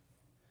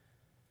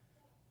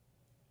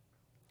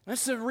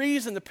 That's the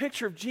reason the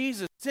picture of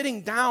Jesus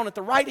sitting down at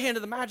the right hand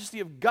of the majesty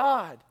of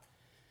God,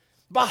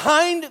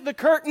 behind the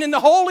curtain in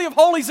the Holy of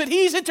Holies that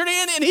he's entered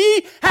in and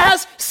he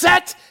has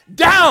sat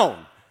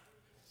down.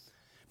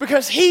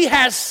 Because he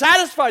has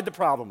satisfied the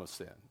problem of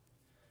sin.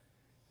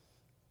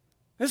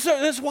 And so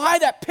that's why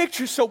that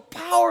picture is so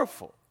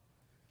powerful.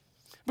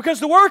 Because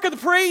the work of the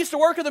priest, the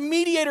work of the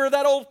mediator of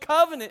that old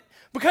covenant,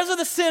 because of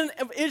the sin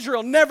of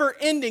Israel never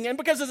ending, and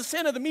because of the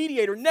sin of the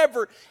mediator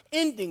never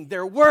ending,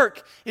 their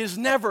work is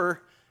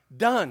never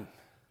done.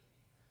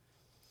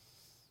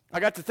 I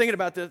got to thinking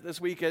about this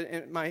week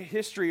in my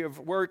history of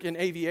work in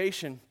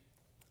aviation.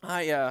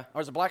 I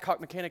was a Black Hawk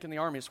mechanic in the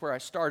Army. It's where I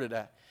started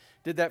at.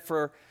 Did that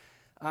for,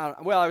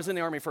 I was in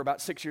the Army for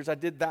about 6 years. I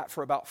did that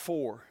for about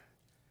 4.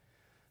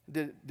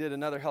 Did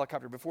another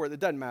helicopter before. It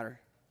doesn't matter.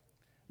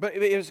 But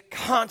it was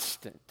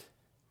constant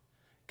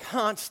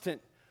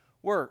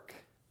work.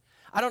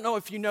 I don't know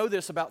if you know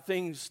this about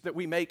things that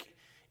we make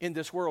in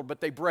this world, but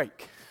they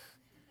break.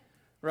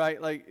 Right?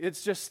 Like,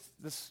 it's just,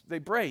 they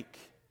break.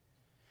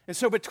 And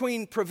so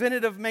between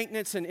preventative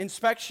maintenance and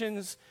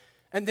inspections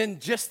and then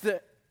just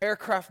the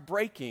aircraft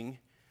breaking,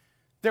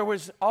 there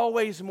was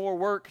always more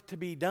work to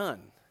be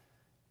done.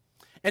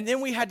 And then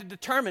we had to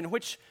determine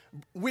which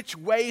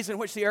ways in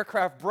which the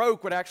aircraft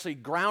broke would actually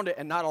ground it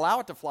and not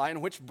allow it to fly,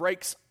 and which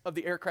breaks of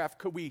the aircraft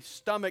could we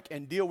stomach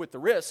and deal with the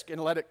risk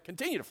and let it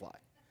continue to fly.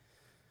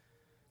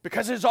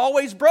 Because it's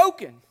always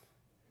broken.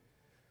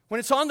 When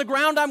it's on the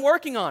ground, I'm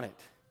working on it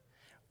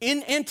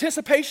in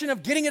anticipation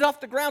of getting it off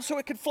the ground so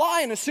it could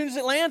fly, and as soon as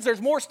it lands, there's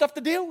more stuff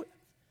to deal with.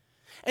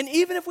 And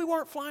even if we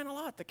weren't flying a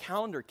lot, the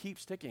calendar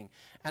keeps ticking.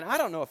 And I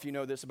don't know if you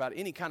know this about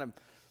any kind of,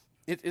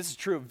 it's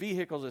true of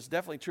vehicles, it's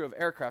definitely true of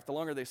aircraft. The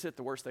longer they sit,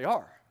 the worse they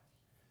are.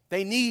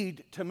 They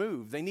need to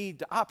move, they need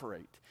to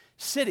operate.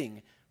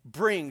 Sitting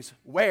brings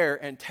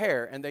wear and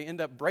tear, and they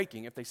end up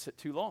breaking if they sit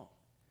too long.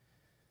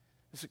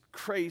 It's a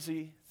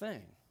crazy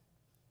thing.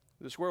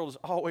 This world is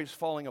always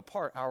falling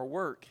apart. Our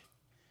work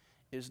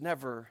is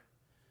never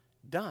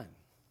done.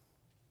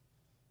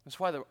 That's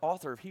why the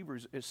author of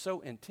Hebrews is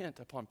so intent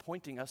upon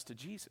pointing us to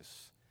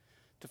Jesus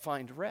to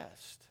find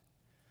rest,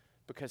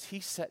 because he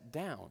sat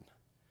down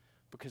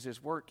because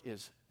his work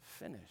is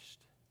finished.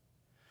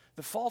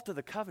 The fault of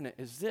the covenant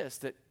is this,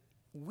 that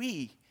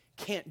we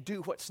can't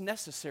do what's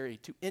necessary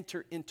to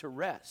enter into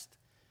rest.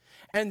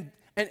 And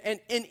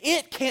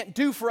it can't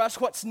do for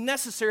us what's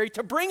necessary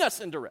to bring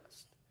us into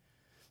rest,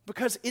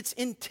 because it's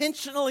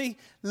intentionally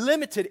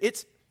limited.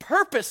 It's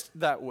purposed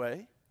that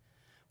way,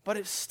 but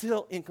it's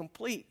still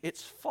incomplete.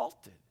 It's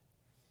faulted.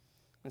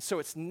 And so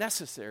it's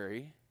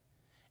necessary,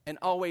 and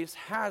always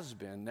has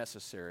been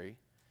necessary,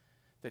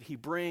 that he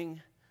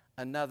bring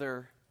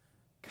another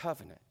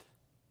covenant,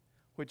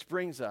 which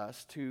brings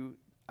us to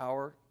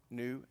our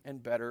new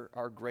and better,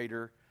 our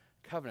greater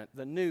covenant,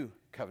 the new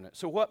covenant.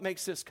 So what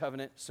makes this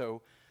covenant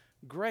so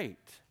great?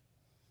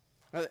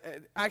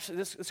 Actually,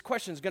 this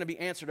question is going to be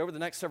answered over the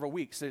next several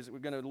weeks. We're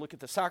going to look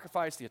at the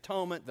sacrifice, the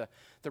atonement,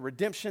 the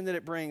redemption that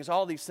it brings,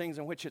 all these things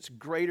in which it's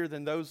greater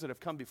than those that have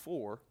come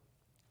before.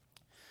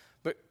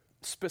 But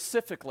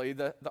specifically,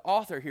 the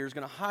author here is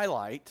going to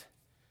highlight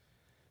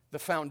the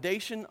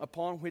foundation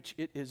upon which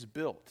it is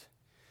built.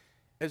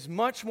 Is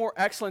much more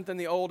excellent than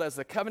the old, as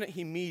the covenant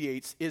he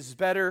mediates is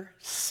better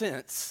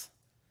since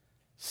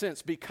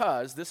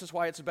because, this is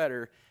why it's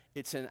better,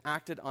 it's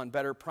enacted on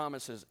better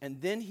promises. And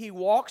then he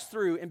walks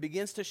through and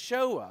begins to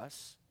show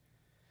us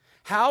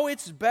how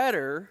it's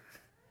better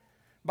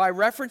by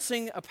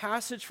referencing a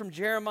passage from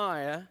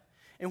Jeremiah,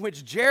 in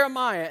which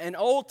Jeremiah, an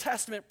Old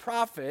Testament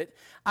prophet,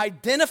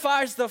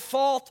 identifies the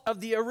fault of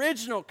the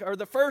original, or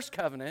the first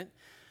covenant,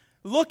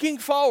 looking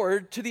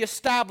forward to the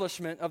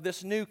establishment of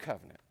this new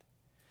covenant.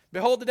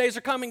 Behold, the days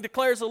are coming,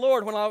 declares the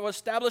Lord, when I will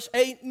establish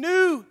a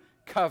new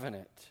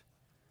covenant.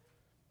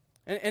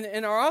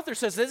 And our author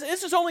says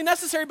this is only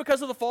necessary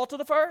because of the fault of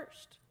the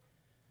first.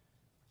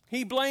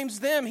 He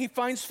blames them. He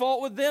finds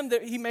fault with them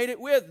that he made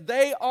it with.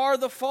 They are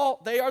the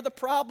fault. They are the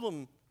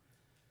problem.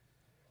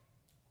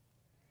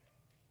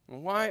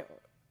 And why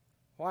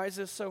is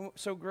this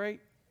so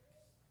great?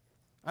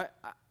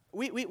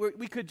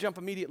 We could jump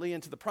immediately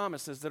into the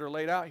promises that are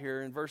laid out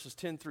here in verses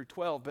 10 through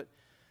 12, but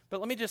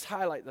let me just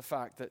highlight the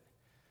fact that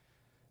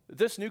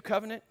this new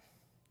covenant,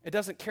 it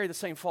doesn't carry the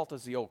same fault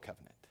as the old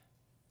covenant.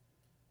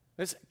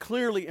 It's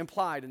clearly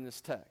implied in this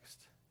text.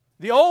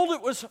 The old,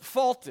 it was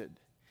faulted.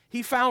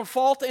 He found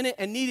fault in it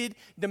and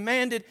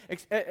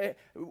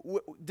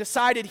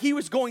decided he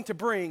was going to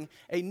bring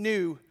a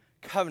new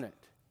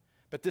covenant.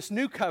 But this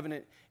new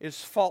covenant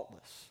is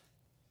faultless.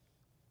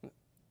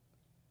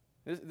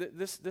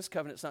 This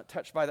covenant's not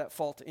touched by that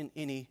fault in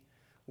any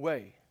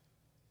way.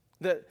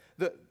 The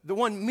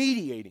one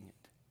mediating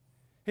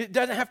it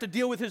doesn't have to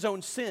deal with his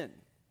own sin.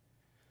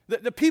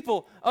 The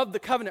people of the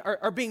covenant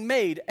are being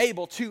made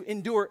able to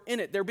endure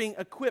in it. They're being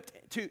equipped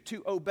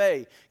to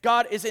obey.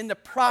 God is in the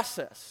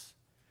process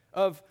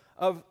of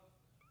let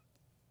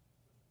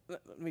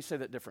me say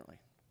that differently.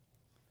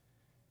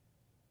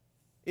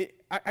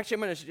 I'm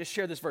going to just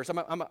share this verse.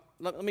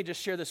 Let me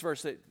just share this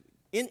verse. That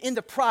in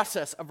the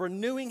process of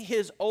renewing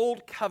his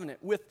old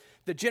covenant with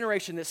the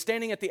generation that's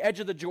standing at the edge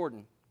of the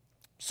Jordan.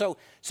 So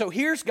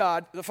here's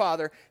God, the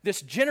Father,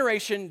 this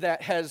generation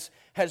that has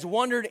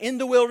wandered in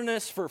the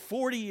wilderness for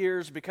 40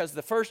 years because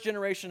the first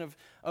generation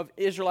of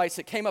Israelites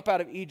that came up out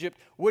of Egypt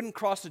wouldn't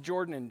cross the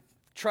Jordan and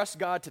trust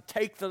God to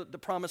take the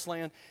promised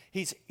land.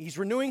 He's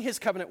renewing his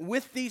covenant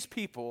with these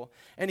people,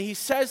 and he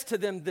says to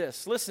them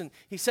this. Listen,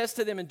 he says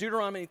to them in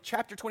Deuteronomy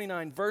chapter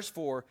 29, verse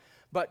 4,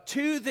 "But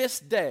to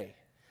this day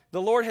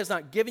the Lord has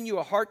not given you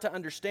a heart to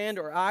understand,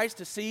 or eyes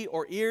to see,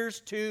 or ears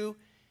to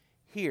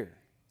hear."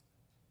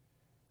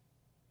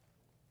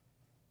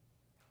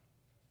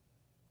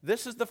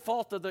 This is the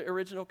fault of the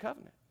original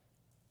covenant.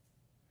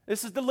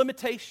 This is the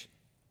limitation.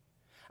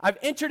 I've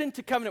entered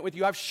into covenant with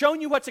you. I've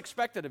shown you what's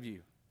expected of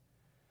you.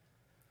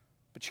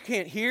 But you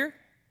can't hear.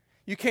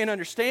 You can't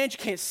understand. You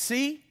can't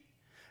see.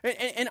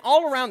 And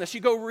all around this,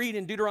 you go read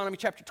in Deuteronomy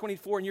chapter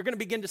 24, and you're going to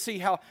begin to see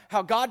how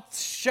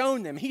God's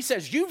shown them. He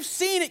says, you've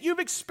seen it, you've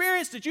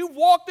experienced it, you've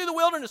walked through the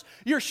wilderness,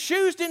 your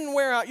shoes didn't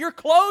wear out, your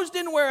clothes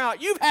didn't wear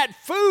out, you've had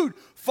food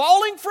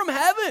falling from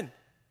heaven.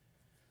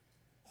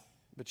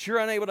 But you're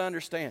unable to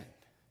understand.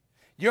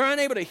 You're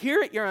unable to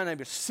hear it, you're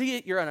unable to see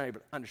it, you're unable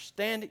to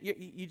understand it,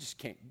 you just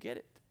can't get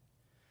it.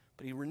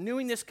 But he's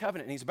renewing this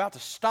covenant, and he's about to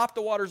stop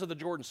the waters of the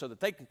Jordan so that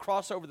they can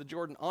cross over the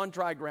Jordan on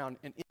dry ground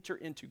and enter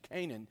into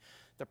Canaan,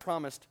 the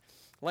promised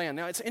land.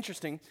 Now, it's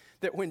interesting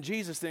that when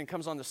Jesus then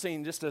comes on the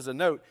scene, just as a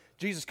note,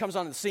 Jesus comes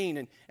on the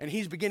scene, and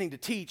he's beginning to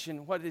teach,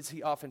 and what does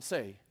he often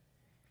say?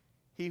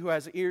 He who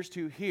has ears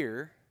to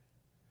hear,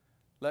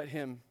 let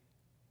him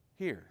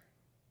hear.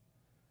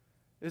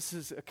 This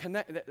is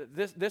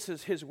this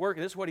is his work.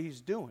 This is what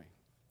he's doing.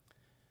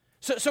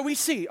 So we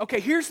see, okay,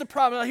 here's the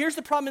problem. Here's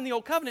the problem in the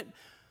Old Covenant.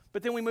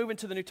 But then we move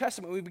into the New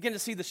Testament. We begin to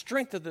see the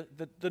strength of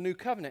the New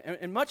Covenant.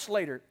 And much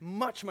later,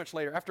 much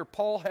later, after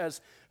Paul,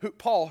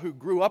 who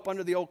grew up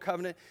under the Old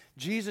Covenant,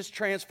 Jesus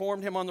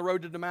transformed him on the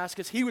road to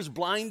Damascus. He was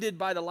blinded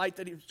by the light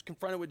that he was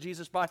confronted with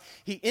Jesus by.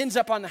 He ends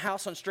up on the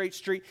house on Straight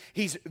Street.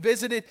 He's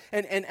visited,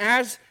 and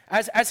as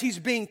he's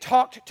being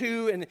talked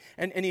to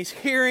and he's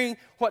hearing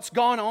what's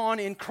gone on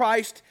in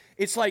Christ,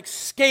 it's like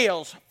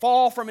scales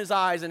fall from his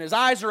eyes, and his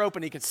eyes are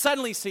open. He can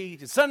suddenly see, he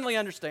can suddenly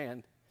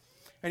understand.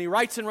 And he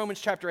writes in Romans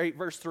chapter 8,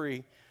 verse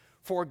 3,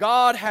 for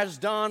God has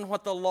done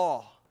what the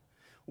law,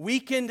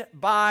 weakened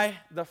by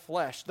the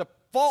flesh. The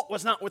fault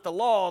was not with the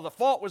law, the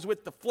fault was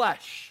with the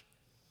flesh.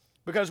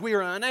 Because we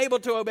were unable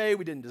to obey,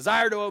 we didn't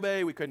desire to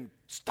obey, we couldn't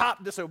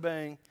stop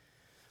disobeying.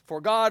 For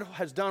God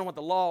has done what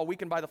the law,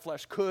 weakened by the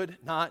flesh, could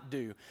not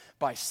do.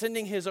 By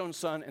sending his own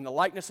Son in the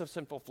likeness of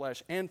sinful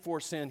flesh, and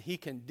for sin, he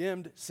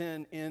condemned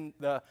sin in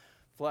the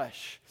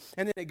flesh.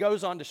 And then it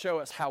goes on to show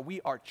us how we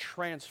are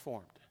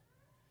transformed.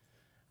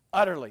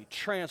 Utterly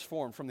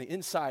transformed from the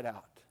inside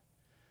out,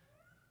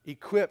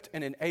 equipped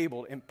and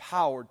enabled,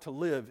 empowered to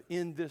live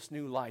in this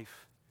new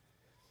life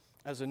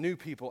as a new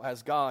people,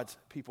 as God's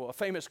people. A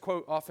famous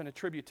quote often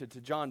attributed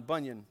to John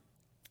Bunyan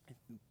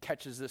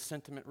catches this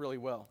sentiment really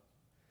well.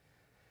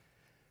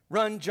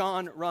 Run,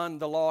 John, run,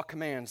 the law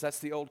commands. That's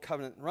the Old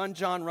Covenant. Run,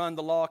 John, run,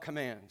 the law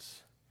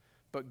commands,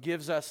 but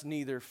gives us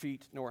neither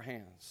feet nor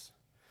hands.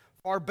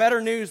 Far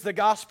better news the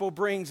gospel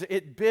brings.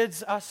 It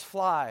bids us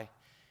fly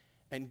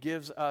and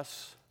gives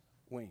us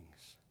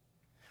wings.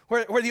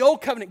 Where the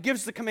Old Covenant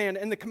gives the command,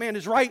 and the command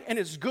is right and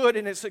it's good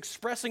and it's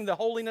expressing the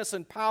holiness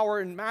and power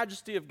and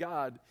majesty of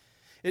God,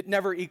 it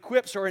never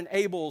equips or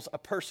enables a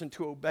person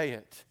to obey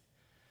it.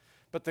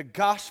 But the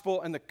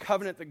gospel and the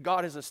covenant that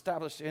God has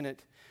established in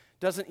it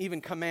doesn't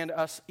even command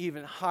us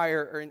even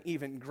higher or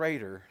even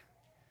greater.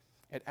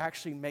 It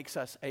actually makes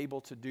us able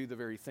to do the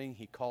very thing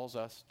he calls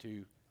us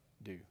to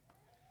do.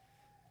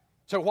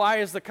 So why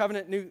is the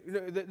covenant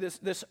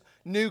this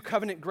new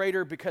covenant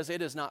greater? Because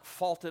it is not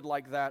faulted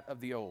like that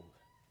of the old.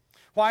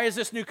 Why is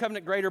this new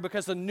covenant greater?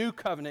 Because the new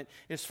covenant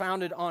is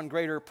founded on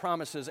greater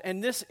promises.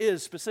 And this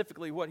is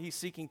specifically what he's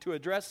seeking to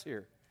address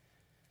here.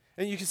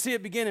 And you can see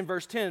it begin in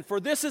verse 10. For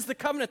this is the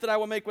covenant that I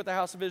will make with the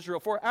house of Israel.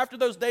 For after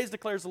those days,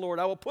 declares the Lord,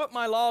 I will put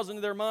my laws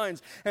into their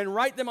minds and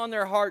write them on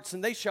their hearts,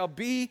 and they shall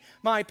be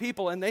my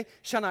people. And they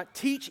shall not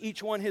teach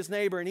each one his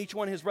neighbor and each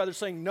one his brother,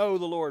 saying, know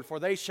the Lord, for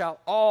they shall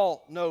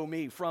all know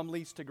me from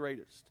least to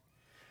greatest.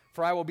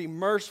 For I will be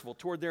merciful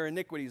toward their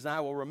iniquities, and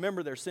I will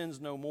remember their sins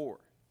no more.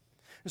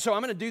 And so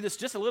I'm going to do this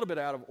just a little bit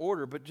out of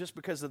order, but just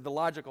because of the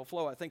logical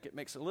flow, I think it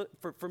makes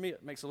for me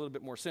it makes a little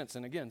bit more sense.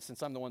 And again,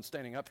 since I'm the one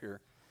standing up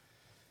here,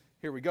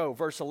 here we go.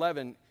 Verse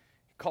 11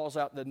 calls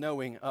out the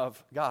knowing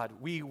of God.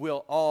 We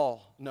will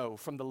all know,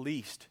 from the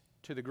least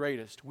to the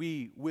greatest.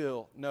 We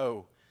will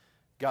know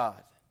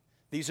God.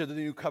 These are the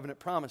new covenant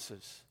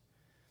promises.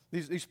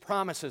 These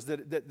promises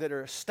that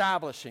are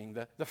establishing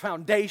the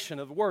foundation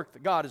of the work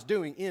that God is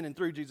doing in and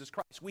through Jesus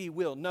Christ. We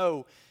will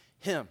know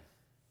him.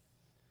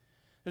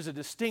 There's a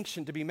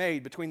distinction to be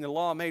made between the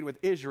law made with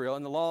Israel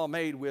and the law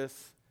made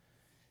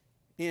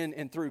in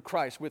and through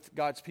Christ, with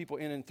God's people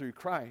in and through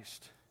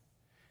Christ.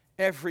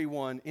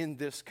 Everyone in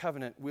this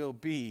covenant will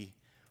be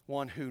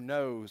one who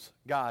knows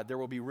God. There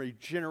will be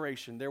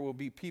regeneration. There will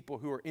be people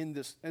who are in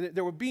this, and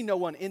there will be no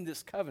one in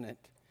this covenant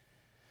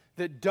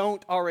that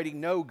don't already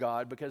know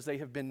God because they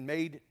have been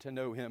made to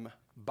know him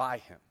by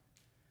him.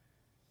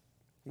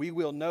 We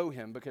will know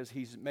him because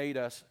he's made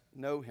us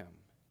know him.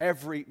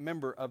 Every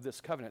member of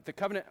this covenant. The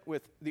covenant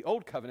with the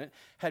old covenant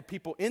had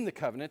people in the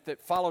covenant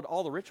that followed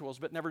all the rituals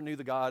but never knew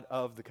the God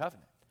of the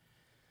covenant.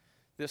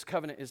 This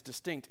covenant is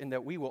distinct in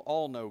that we will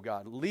all know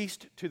God,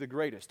 least to the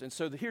greatest. And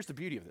so here's the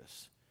beauty of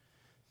this.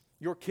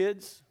 Your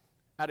kids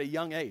at a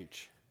young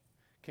age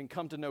can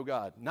come to know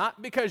God.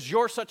 Not because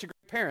you're such a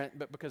great parent,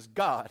 but because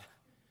God,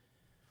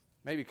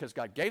 maybe because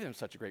God gave them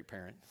such a great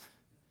parent,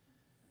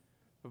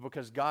 but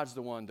because God's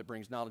the one that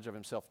brings knowledge of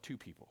himself to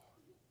people.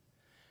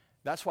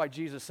 That's why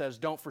Jesus says,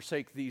 don't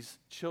forsake these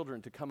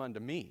children to come unto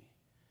me.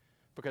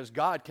 Because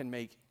God can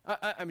make,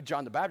 I mean,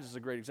 John the Baptist is a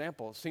great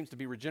example. Seems to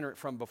be regenerate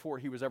from before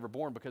he was ever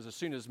born, because as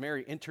soon as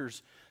Mary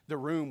enters the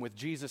room with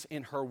Jesus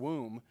in her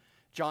womb,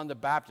 John the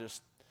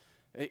Baptist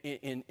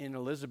in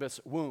Elizabeth's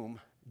womb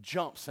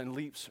jumps and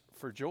leaps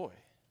for joy.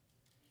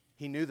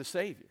 He knew the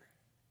Savior.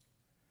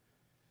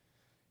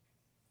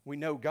 We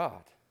know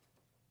God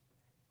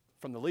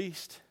from the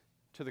least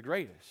to the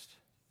greatest.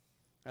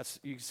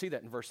 You can see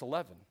that in verse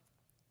 11.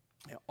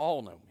 You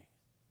all know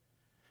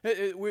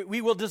me.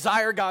 We will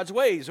desire God's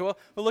ways. Well,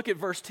 look at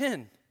verse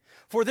 10.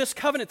 For this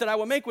covenant that I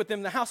will make with them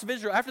in the house of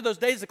Israel, after those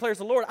days declares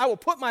the Lord, I will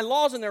put my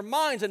laws in their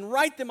minds and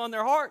write them on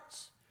their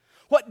hearts.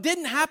 What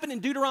didn't happen in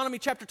Deuteronomy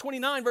chapter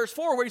 29, verse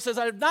 4, where he says,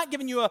 I have not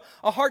given you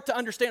a heart to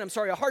understand,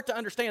 a heart to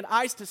understand,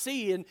 eyes to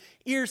see, and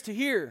ears to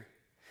hear,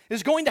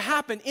 is going to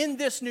happen in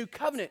this new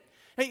covenant.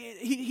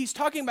 He's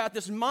talking about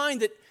this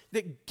mind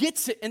that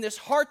gets it, and this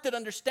heart that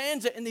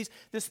understands it, and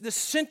this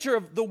center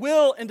of the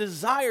will and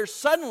desire.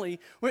 Suddenly,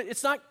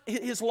 it's not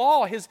his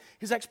law, his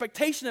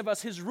expectation of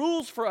us, his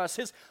rules for us,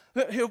 his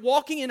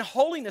walking in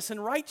holiness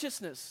and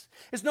righteousness.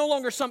 It's no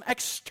longer some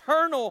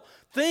external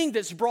thing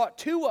that's brought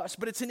to us,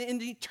 but it's an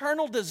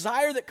eternal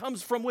desire that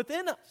comes from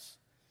within us.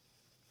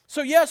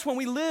 So yes, when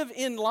we live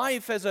in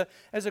life as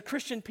a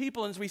Christian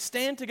people, and as we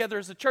stand together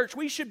as a church,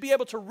 we should be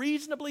able to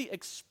reasonably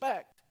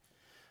expect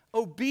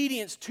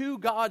obedience to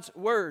God's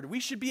word. We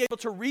should be able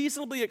to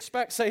reasonably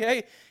say,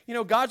 hey,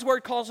 God's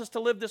word calls us to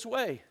live this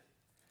way.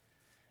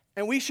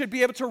 And we should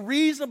be able to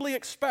reasonably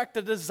expect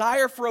a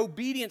desire for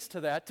obedience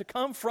to that to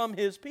come from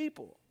his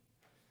people.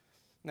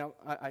 Now,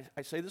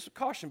 I say this with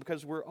caution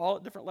because we're all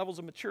at different levels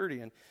of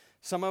maturity, and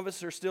some of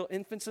us are still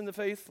infants in the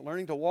faith,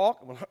 learning to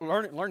walk,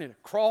 learning to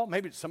crawl.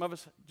 Maybe some of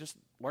us just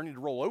learning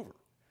to roll over.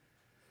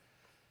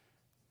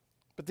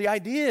 But the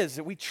idea is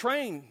that we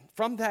train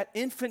from that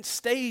infant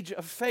stage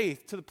of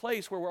faith to the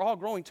place where we're all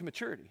growing to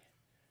maturity,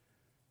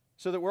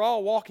 so that we're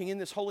all walking in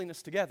this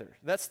holiness together.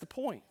 That's the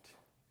point.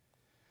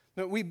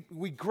 That we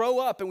grow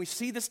up and we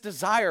see this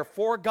desire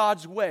for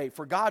God's way,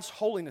 for God's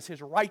holiness,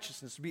 his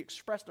righteousness to be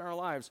expressed in our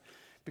lives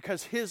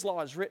because his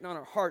law is written on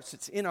our hearts.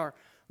 It's in our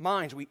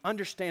minds. We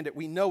understand it,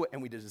 we know it,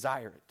 and we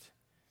desire it.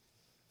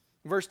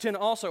 Verse 10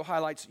 also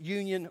highlights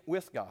union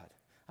with God.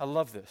 I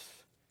love this.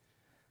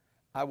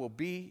 I will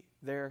be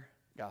their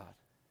God,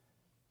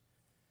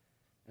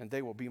 and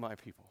they will be my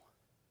people.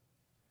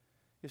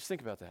 Just think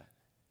about that.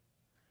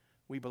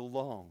 We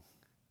belong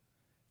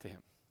to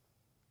him.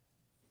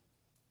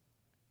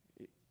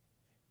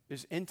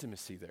 There's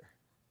intimacy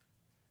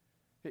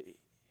there.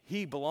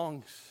 He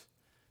belongs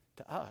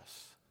to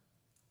us.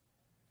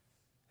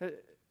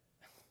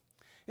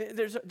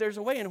 There's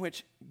a way in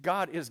which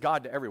God is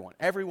God to everyone.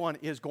 Everyone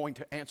is going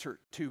to answer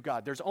to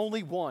God. There's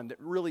only one that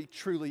really,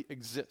 truly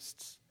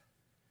exists.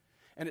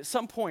 And at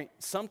some point,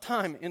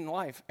 sometime in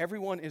life,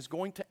 everyone is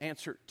going to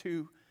answer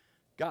to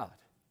God.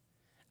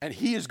 And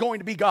he is going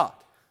to be God.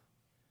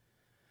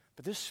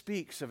 But this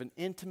speaks of an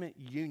intimate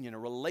union, a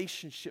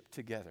relationship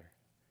together.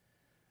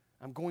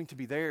 I'm going to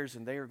be theirs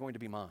and they are going to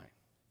be mine.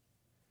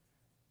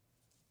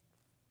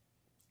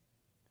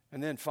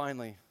 And then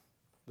finally,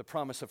 the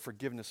promise of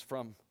forgiveness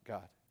from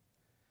God.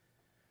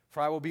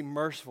 For I will be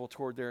merciful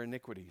toward their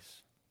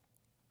iniquities,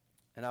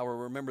 and I will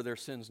remember their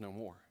sins no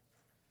more.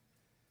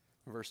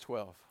 Verse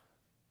 12.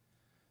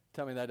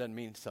 Tell me that doesn't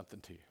mean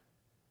something to you.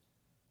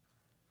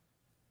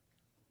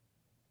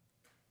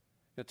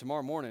 That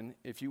tomorrow morning,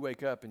 if you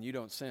wake up and you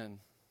don't sin,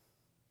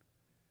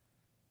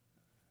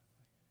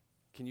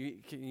 can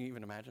you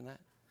even imagine that?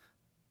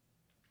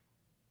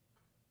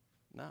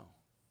 No.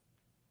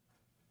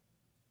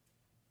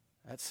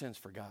 That sin's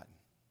forgotten.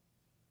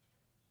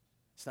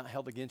 It's not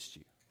held against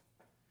you.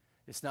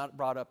 It's not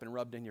brought up and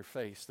rubbed in your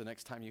face the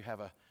next time you have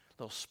a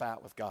little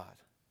spat with God,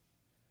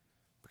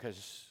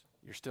 because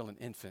you're still an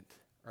infant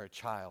or a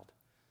child,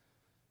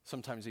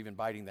 sometimes even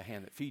biting the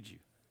hand that feeds you.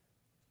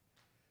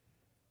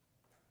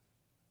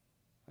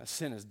 That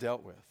sin is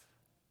dealt with.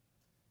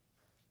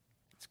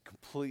 It's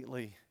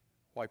completely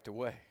wiped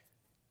away.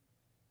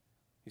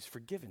 He's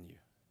forgiven you.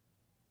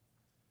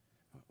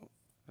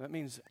 That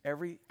means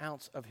every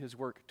ounce of his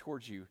work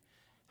towards you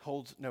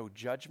holds no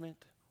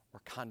judgment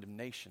or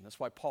condemnation. That's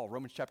why Paul,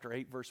 Romans chapter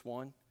 8, verse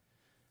 1,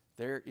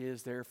 there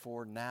is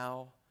therefore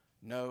now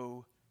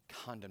no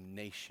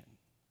condemnation.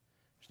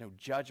 There's no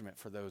judgment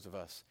for those of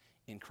us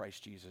in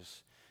Christ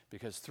Jesus,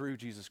 because through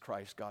Jesus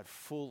Christ, God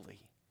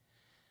fully,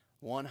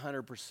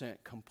 100%,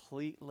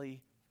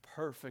 completely,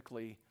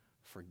 perfectly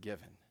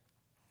forgiven.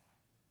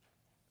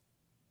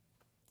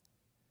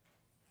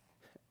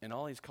 And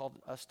all he's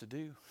called us to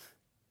do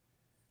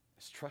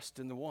is trust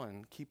in the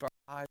one, keep our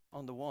eyes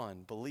on the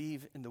one,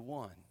 believe in the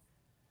one,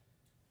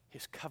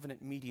 his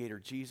covenant mediator,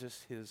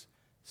 Jesus, his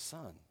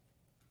son.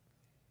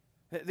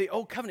 The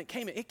old covenant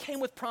came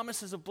with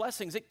promises of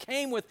blessings. It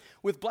came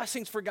with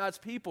blessings for God's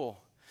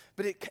people.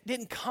 But it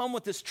didn't come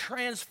with this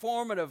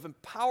transformative and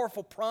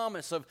powerful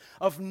promise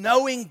of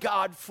knowing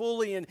God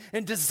fully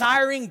and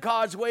desiring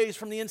God's ways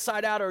from the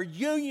inside out, or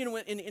union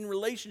in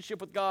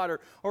relationship with God,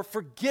 or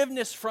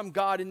forgiveness from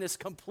God in this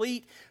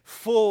complete,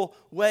 full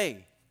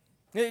way.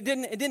 It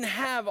didn't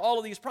have all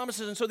of these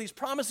promises, and so these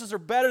promises are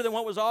better than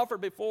what was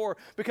offered before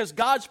because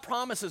God's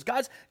promises,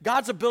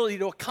 God's ability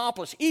to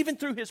accomplish, even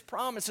through his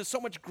promise, is so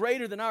much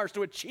greater than ours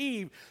to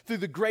achieve through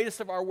the greatest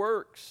of our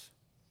works.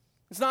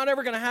 It's not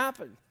ever going to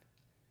happen.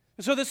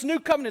 And so this new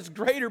covenant is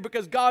greater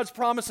because God's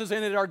promises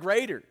in it are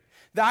greater.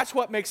 That's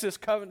what makes this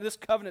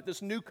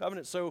new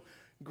covenant so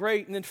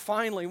great. And then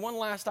finally, one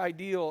last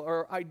idea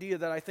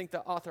that I think the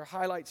author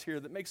highlights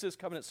here that makes this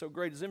covenant so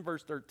great is in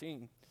verse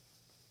 13.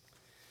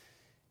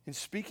 In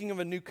speaking of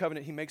a new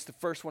covenant, he makes the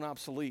first one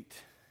obsolete.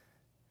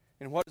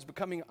 And what is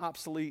becoming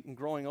obsolete and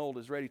growing old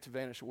is ready to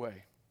vanish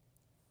away.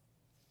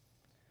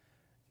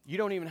 You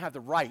don't even have the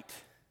right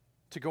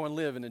to go and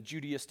live in a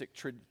Judaistic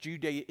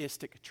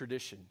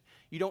tradition.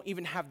 You don't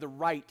even have the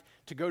right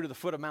to go to the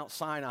foot of Mount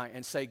Sinai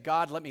and say,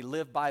 God, let me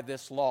live by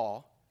this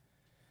law,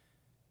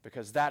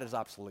 because that is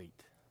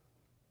obsolete.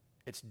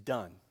 It's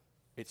done.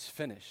 It's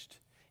finished.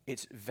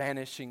 It's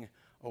vanishing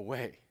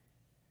away.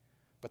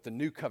 But the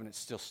new covenant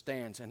still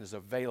stands and is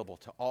available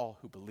to all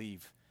who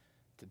believe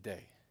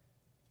today.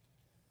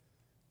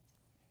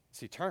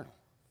 It's eternal.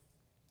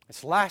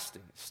 It's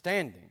lasting. It's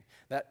standing.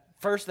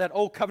 That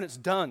old covenant's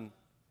done.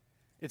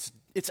 It's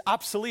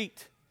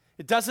obsolete.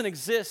 It doesn't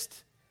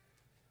exist.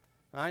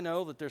 I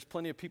know that there's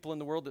plenty of people in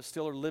the world that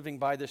still are living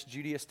by this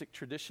Judaistic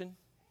tradition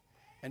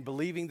and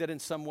believing that in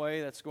some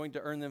way that's going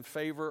to earn them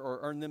favor or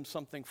earn them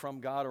something from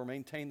God or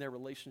maintain their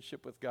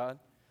relationship with God.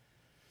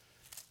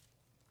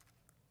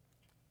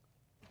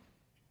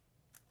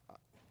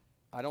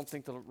 I don't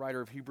think the writer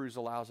of Hebrews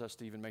allows us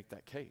to even make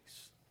that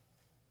case.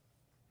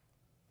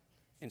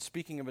 In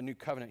speaking of a new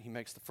covenant, he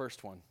makes the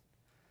first one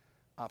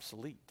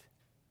obsolete.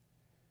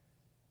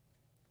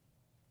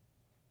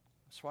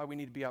 That's why we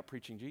need to be out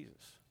preaching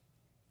Jesus.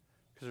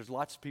 Because there's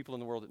lots of people in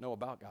the world that know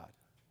about God,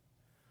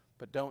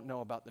 but don't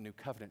know about the new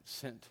covenant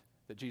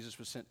that Jesus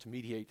was sent to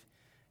mediate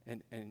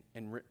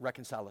and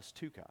reconcile us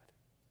to God.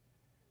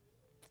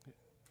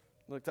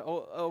 Look, the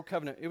old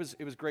covenant, it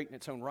was great in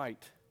its own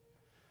right,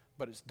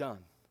 but it's done.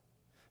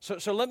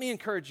 So let me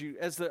encourage you,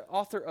 as the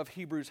author of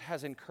Hebrews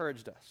has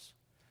encouraged us,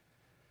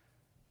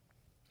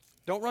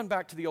 don't run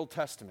back to the Old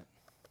Testament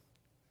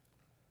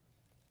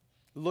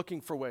looking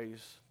for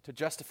ways to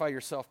justify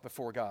yourself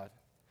before God.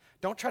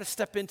 Don't try to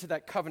step into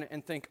that covenant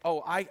and think,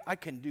 oh, I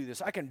can do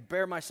this. I can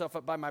bear myself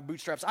up by my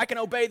bootstraps. I can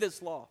obey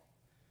this law.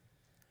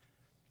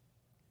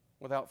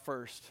 Without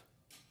first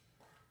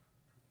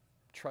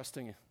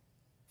trusting,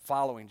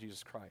 following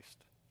Jesus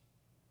Christ.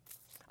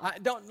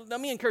 Let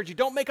me encourage you,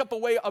 don't make up a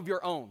way of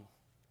your own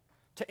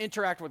to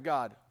interact with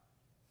God.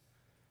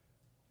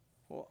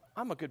 Well,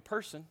 I'm a good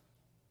person.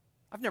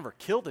 I've never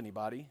killed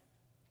anybody,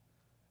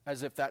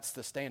 as if that's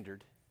the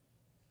standard.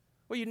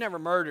 Well, you never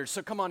murdered,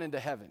 so come on into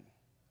heaven.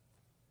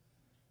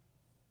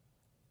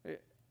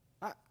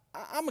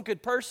 I'm a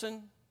good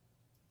person.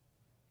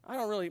 I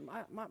don't really,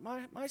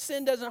 my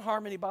sin doesn't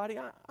harm anybody.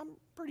 I'm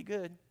pretty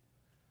good.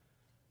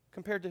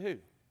 Compared to who?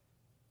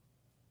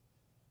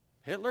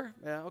 Hitler?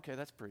 Yeah, okay,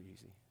 that's pretty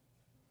easy.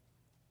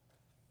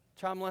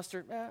 Child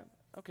molester? Yeah,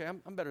 okay,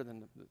 I'm better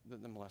than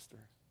the molester.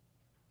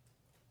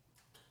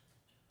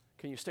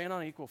 Can you stand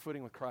on equal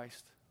footing with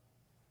Christ?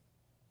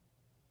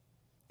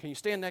 Can you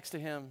stand next to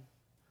him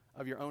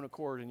of your own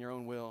accord and your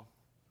own will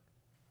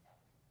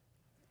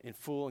in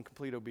full and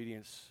complete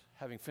obedience,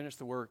 having finished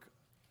the work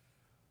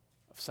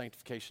of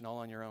sanctification all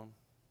on your own?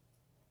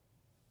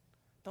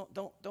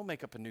 Don't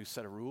make up a new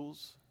set of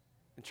rules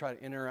and try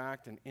to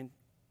interact and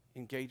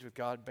engage with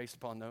God based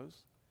upon those.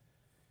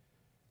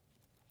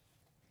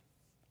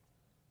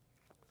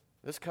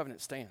 This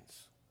covenant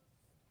stands.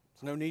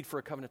 There's no need for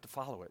a covenant to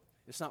follow it.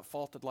 It's not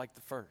faulted like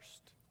the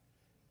first.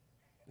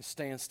 It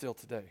stands still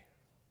today.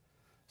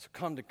 So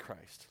come to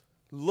Christ.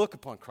 Look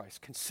upon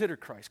Christ. Consider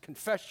Christ.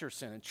 Confess your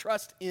sin and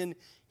trust in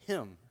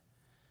him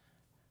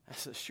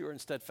as a sure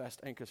and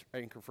steadfast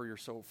anchor for your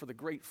soul, for the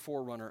great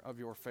forerunner of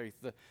your faith,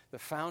 the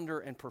founder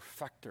and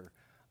perfecter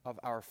of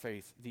our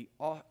faith, the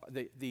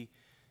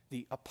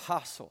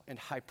apostle and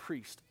high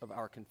priest of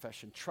our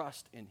confession.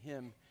 Trust in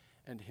him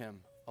and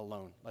him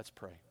alone. Let's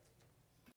pray.